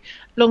through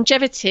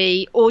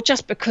longevity or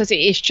just because it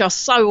is just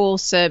so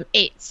awesome,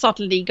 it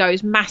suddenly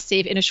goes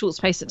massive in a short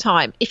space of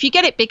time. If you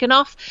get it big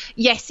enough,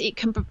 yes, it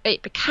can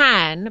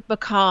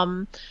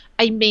become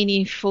a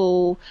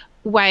meaningful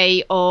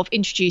way of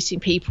introducing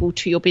people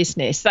to your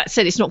business. That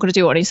said, it's not going to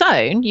do it on its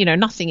own.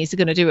 Nothing is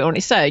going to do it on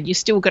its own. You're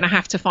still going to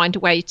have to find a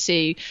way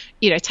to,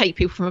 take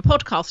people from a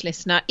podcast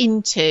listener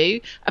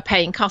into a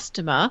paying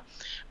customer.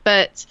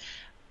 But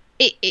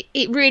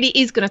it really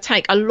is going to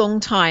take a long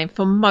time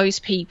for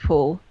most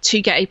people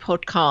to get a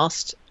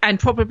podcast, and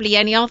probably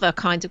any other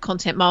kind of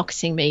content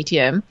marketing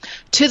medium,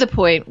 to the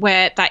point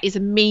where that is a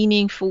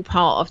meaningful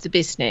part of the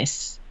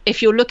business.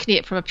 If you're looking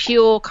at it from a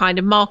pure kind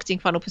of marketing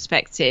funnel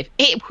perspective,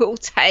 it will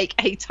take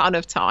a ton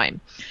of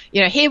time.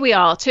 Here we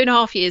are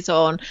 2.5 years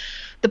on.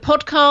 The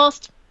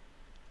podcast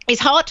is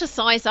hard to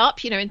size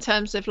up, in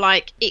terms of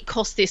like, it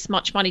costs this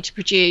much money to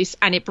produce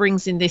and it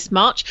brings in this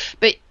much,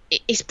 but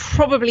it's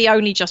probably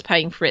only just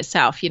paying for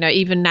itself,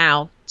 even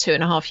now,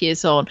 2.5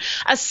 years on.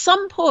 At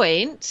some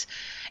point,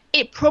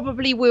 it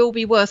probably will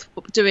be worth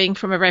doing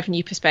from a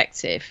revenue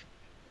perspective,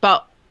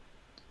 but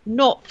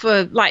not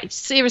for,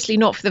 seriously,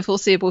 not for the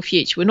foreseeable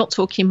future. We're not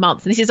talking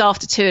months. And this is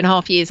after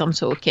 2.5 years I'm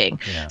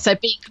talking. Yeah. So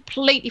being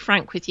completely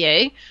frank with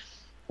you,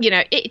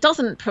 it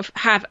doesn't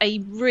have a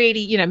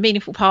really,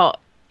 meaningful part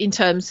in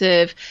terms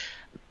of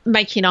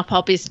making up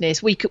our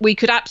business. We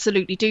could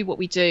absolutely do what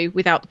we do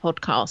without the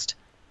podcast.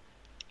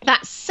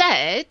 That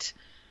said,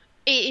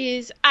 it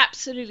is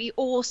absolutely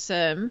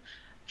awesome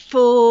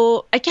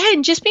for,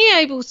 again, just being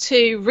able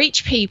to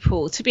reach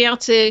people, to be able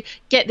to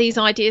get these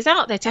ideas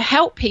out there, to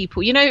help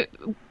people.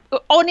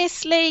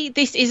 Honestly,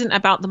 this isn't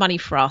about the money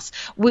for us.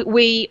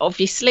 We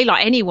obviously,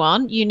 like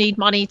anyone, you need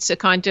money to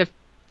kind of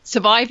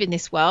survive in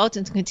this world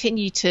and to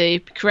continue to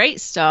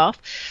create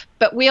stuff.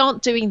 But we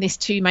aren't doing this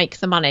to make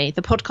the money.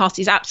 The podcast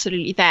is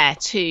absolutely there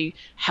to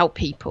help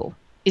people.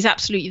 Is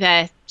absolutely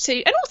there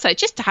to, and also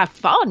just to have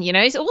fun.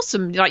 It's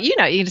awesome,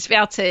 you just be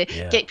able to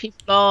get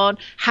people on,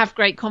 have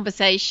great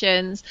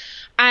conversations,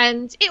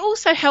 and it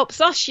also helps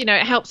us, it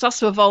helps us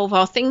to evolve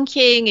our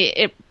thinking.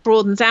 It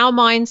broadens our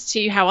minds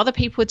to how other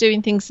people are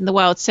doing things in the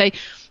world. So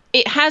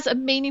it has a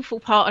meaningful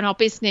part in our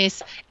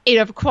business in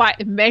a quite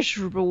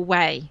immeasurable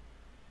way,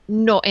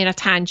 not in a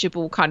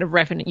tangible kind of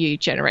revenue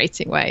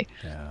generating way.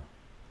 Yeah.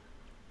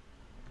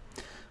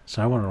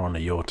 So I want to honour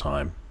your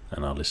time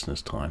and our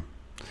listeners' time.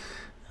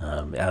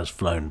 It has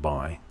flown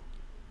by.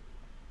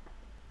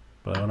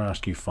 But I want to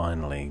ask you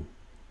finally,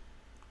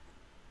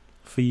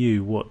 for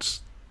you,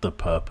 what's the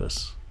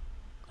purpose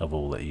of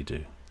all that you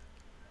do?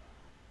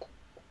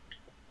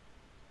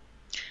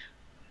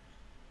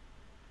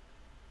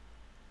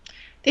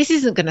 This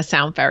isn't going to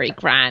sound very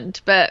grand,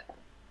 but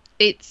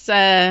it's...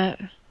 I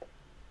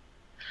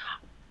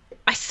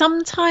I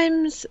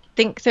sometimes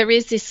think there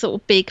is this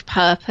sort of big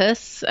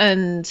purpose,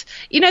 and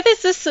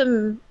there's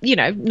some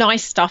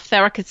nice stuff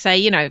there. I could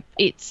say,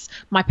 it's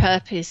my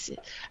purpose,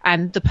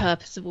 and the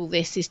purpose of all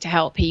this is to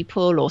help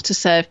people or to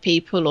serve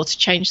people or to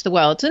change the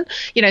world, and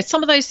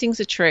some of those things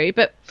are true,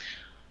 but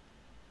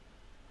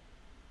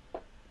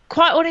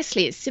quite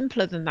honestly, it's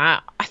simpler than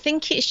that. I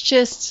think it's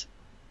just,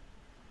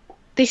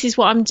 this is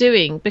what I'm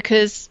doing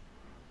because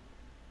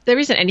there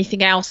isn't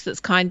anything else that's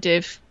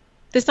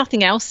there's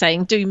nothing else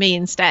saying do me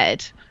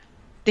instead.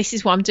 This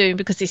is what I'm doing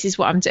because this is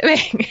what I'm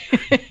doing.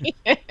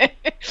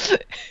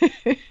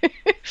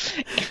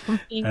 If I'm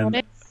being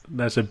honest.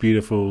 That's a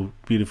beautiful,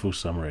 beautiful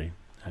summary,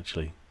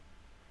 actually.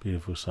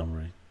 Beautiful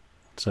summary.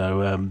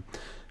 So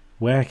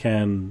where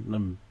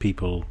can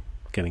people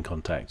get in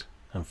contact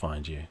and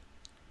find you?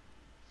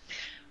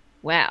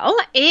 Well,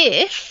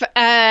 if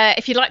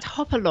you'd like to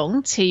hop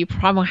along to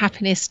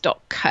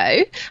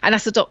primalhappiness.co, and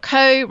that's a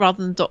 .co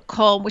rather than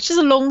 .com, which is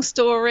a long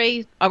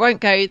story. I won't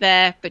go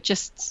there, but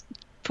just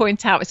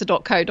point out it's a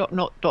 .co,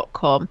 not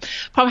 .com.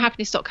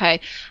 Primalhappiness.co,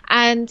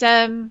 and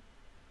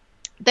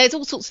there's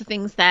all sorts of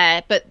things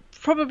there, but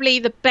probably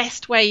the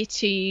best way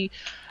to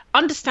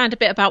understand a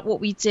bit about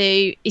what we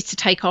do is to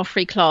take our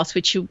free class,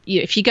 which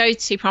if you go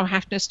to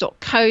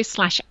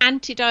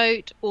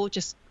primalhappiness.co/antidote, or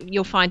just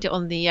you'll find it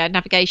on the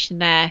navigation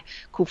there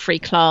called free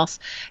class.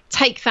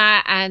 Take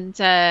that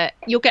and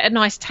you'll get a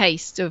nice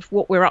taste of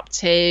what we're up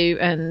to,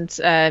 and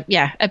a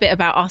bit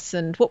about us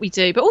and what we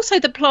do. But also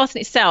the class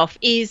in itself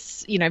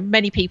is,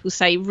 many people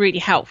say really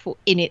helpful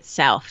in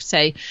itself.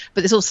 So,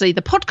 but there's also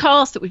the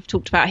podcast that we've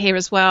talked about here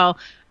as well,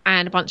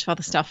 and a bunch of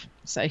other stuff.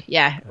 So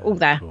all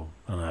there. Cool.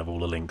 And I have all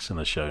the links in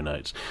the show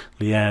notes.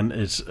 Lian,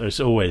 it's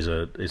always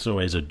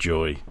a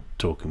joy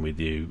talking with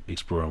you,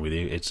 exploring with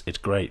you. It's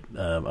great.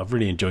 I've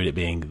really enjoyed it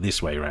being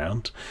this way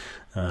around.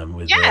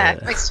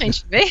 Makes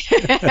change for me.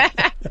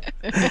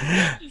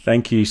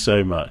 Thank you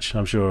so much.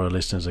 I'm sure our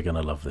listeners are going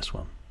to love this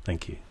one.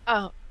 Thank you.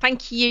 Oh,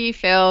 thank you,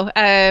 Phil.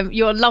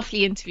 You're a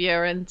lovely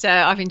interviewer, and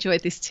I've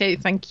enjoyed this too.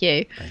 Thank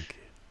you. Thank you.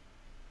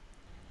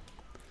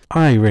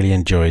 I really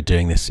enjoyed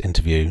doing this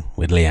interview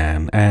with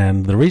Lian,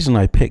 and the reason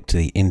I picked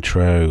the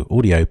intro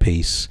audio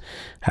piece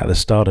at the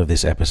start of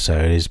this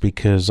episode is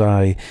because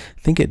I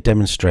think it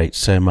demonstrates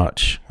so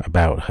much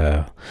about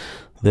her.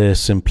 The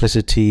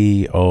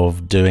simplicity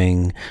of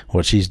doing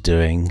what she's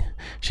doing.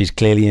 She's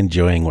clearly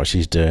enjoying what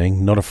she's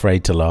doing, not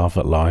afraid to laugh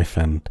at life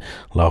and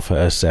laugh at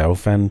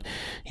herself, and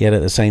yet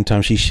at the same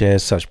time she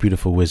shares such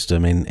beautiful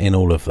wisdom in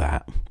all of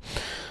that.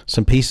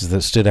 Some pieces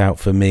that stood out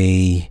for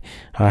me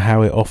are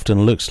how it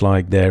often looks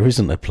like there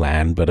isn't a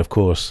plan, but of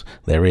course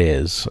there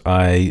is.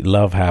 I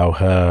love how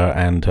her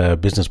and her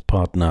business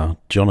partner,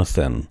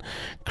 Jonathan,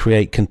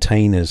 create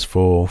containers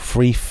for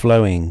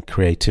free-flowing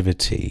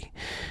creativity.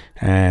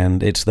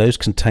 And it's those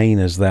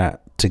containers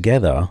that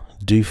together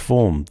do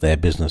form their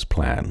business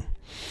plan.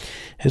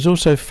 It's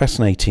also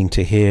fascinating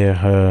to hear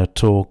her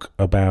talk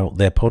about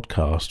their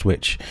podcast,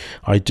 which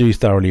I do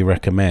thoroughly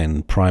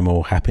recommend,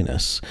 Primal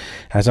Happiness.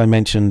 As I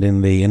mentioned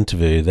in the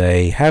interview,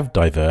 they have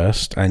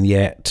diversed and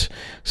yet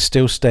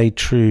still stayed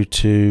true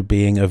to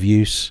being of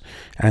use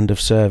and of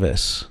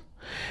service.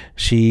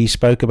 She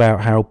spoke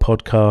about how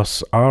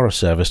podcasts are a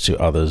service to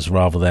others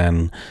rather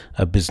than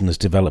a business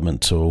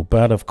development tool,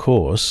 but of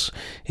course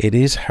it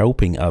is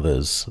helping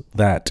others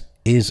that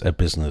is a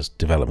business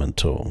development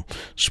tool,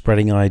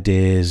 spreading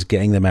ideas,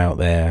 getting them out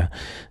there,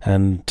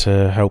 and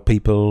to help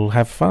people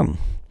have fun.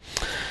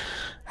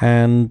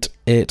 And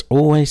it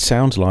always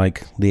sounds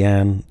like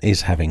Lian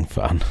is having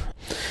fun.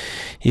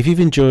 If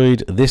you've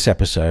enjoyed this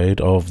episode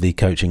of The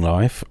Coaching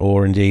Life,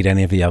 or indeed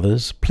any of the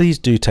others, please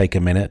do take a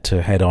minute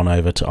to head on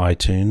over to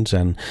iTunes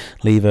and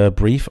leave a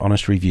brief,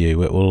 honest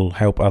review. It will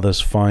help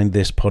others find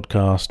this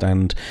podcast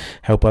and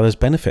help others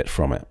benefit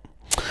from it.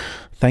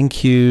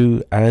 Thank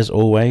you, as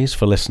always,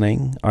 for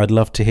listening. I'd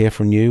love to hear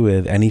from you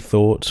with any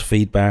thoughts,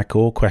 feedback,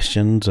 or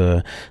questions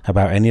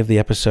about any of the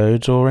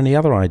episodes or any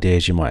other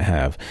ideas you might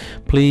have.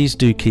 Please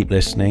do keep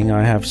listening.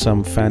 I have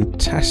some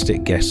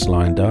fantastic guests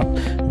lined up.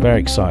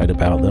 Very excited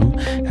about them.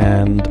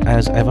 And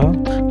as ever,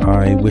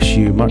 I wish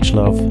you much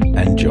love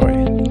and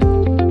joy.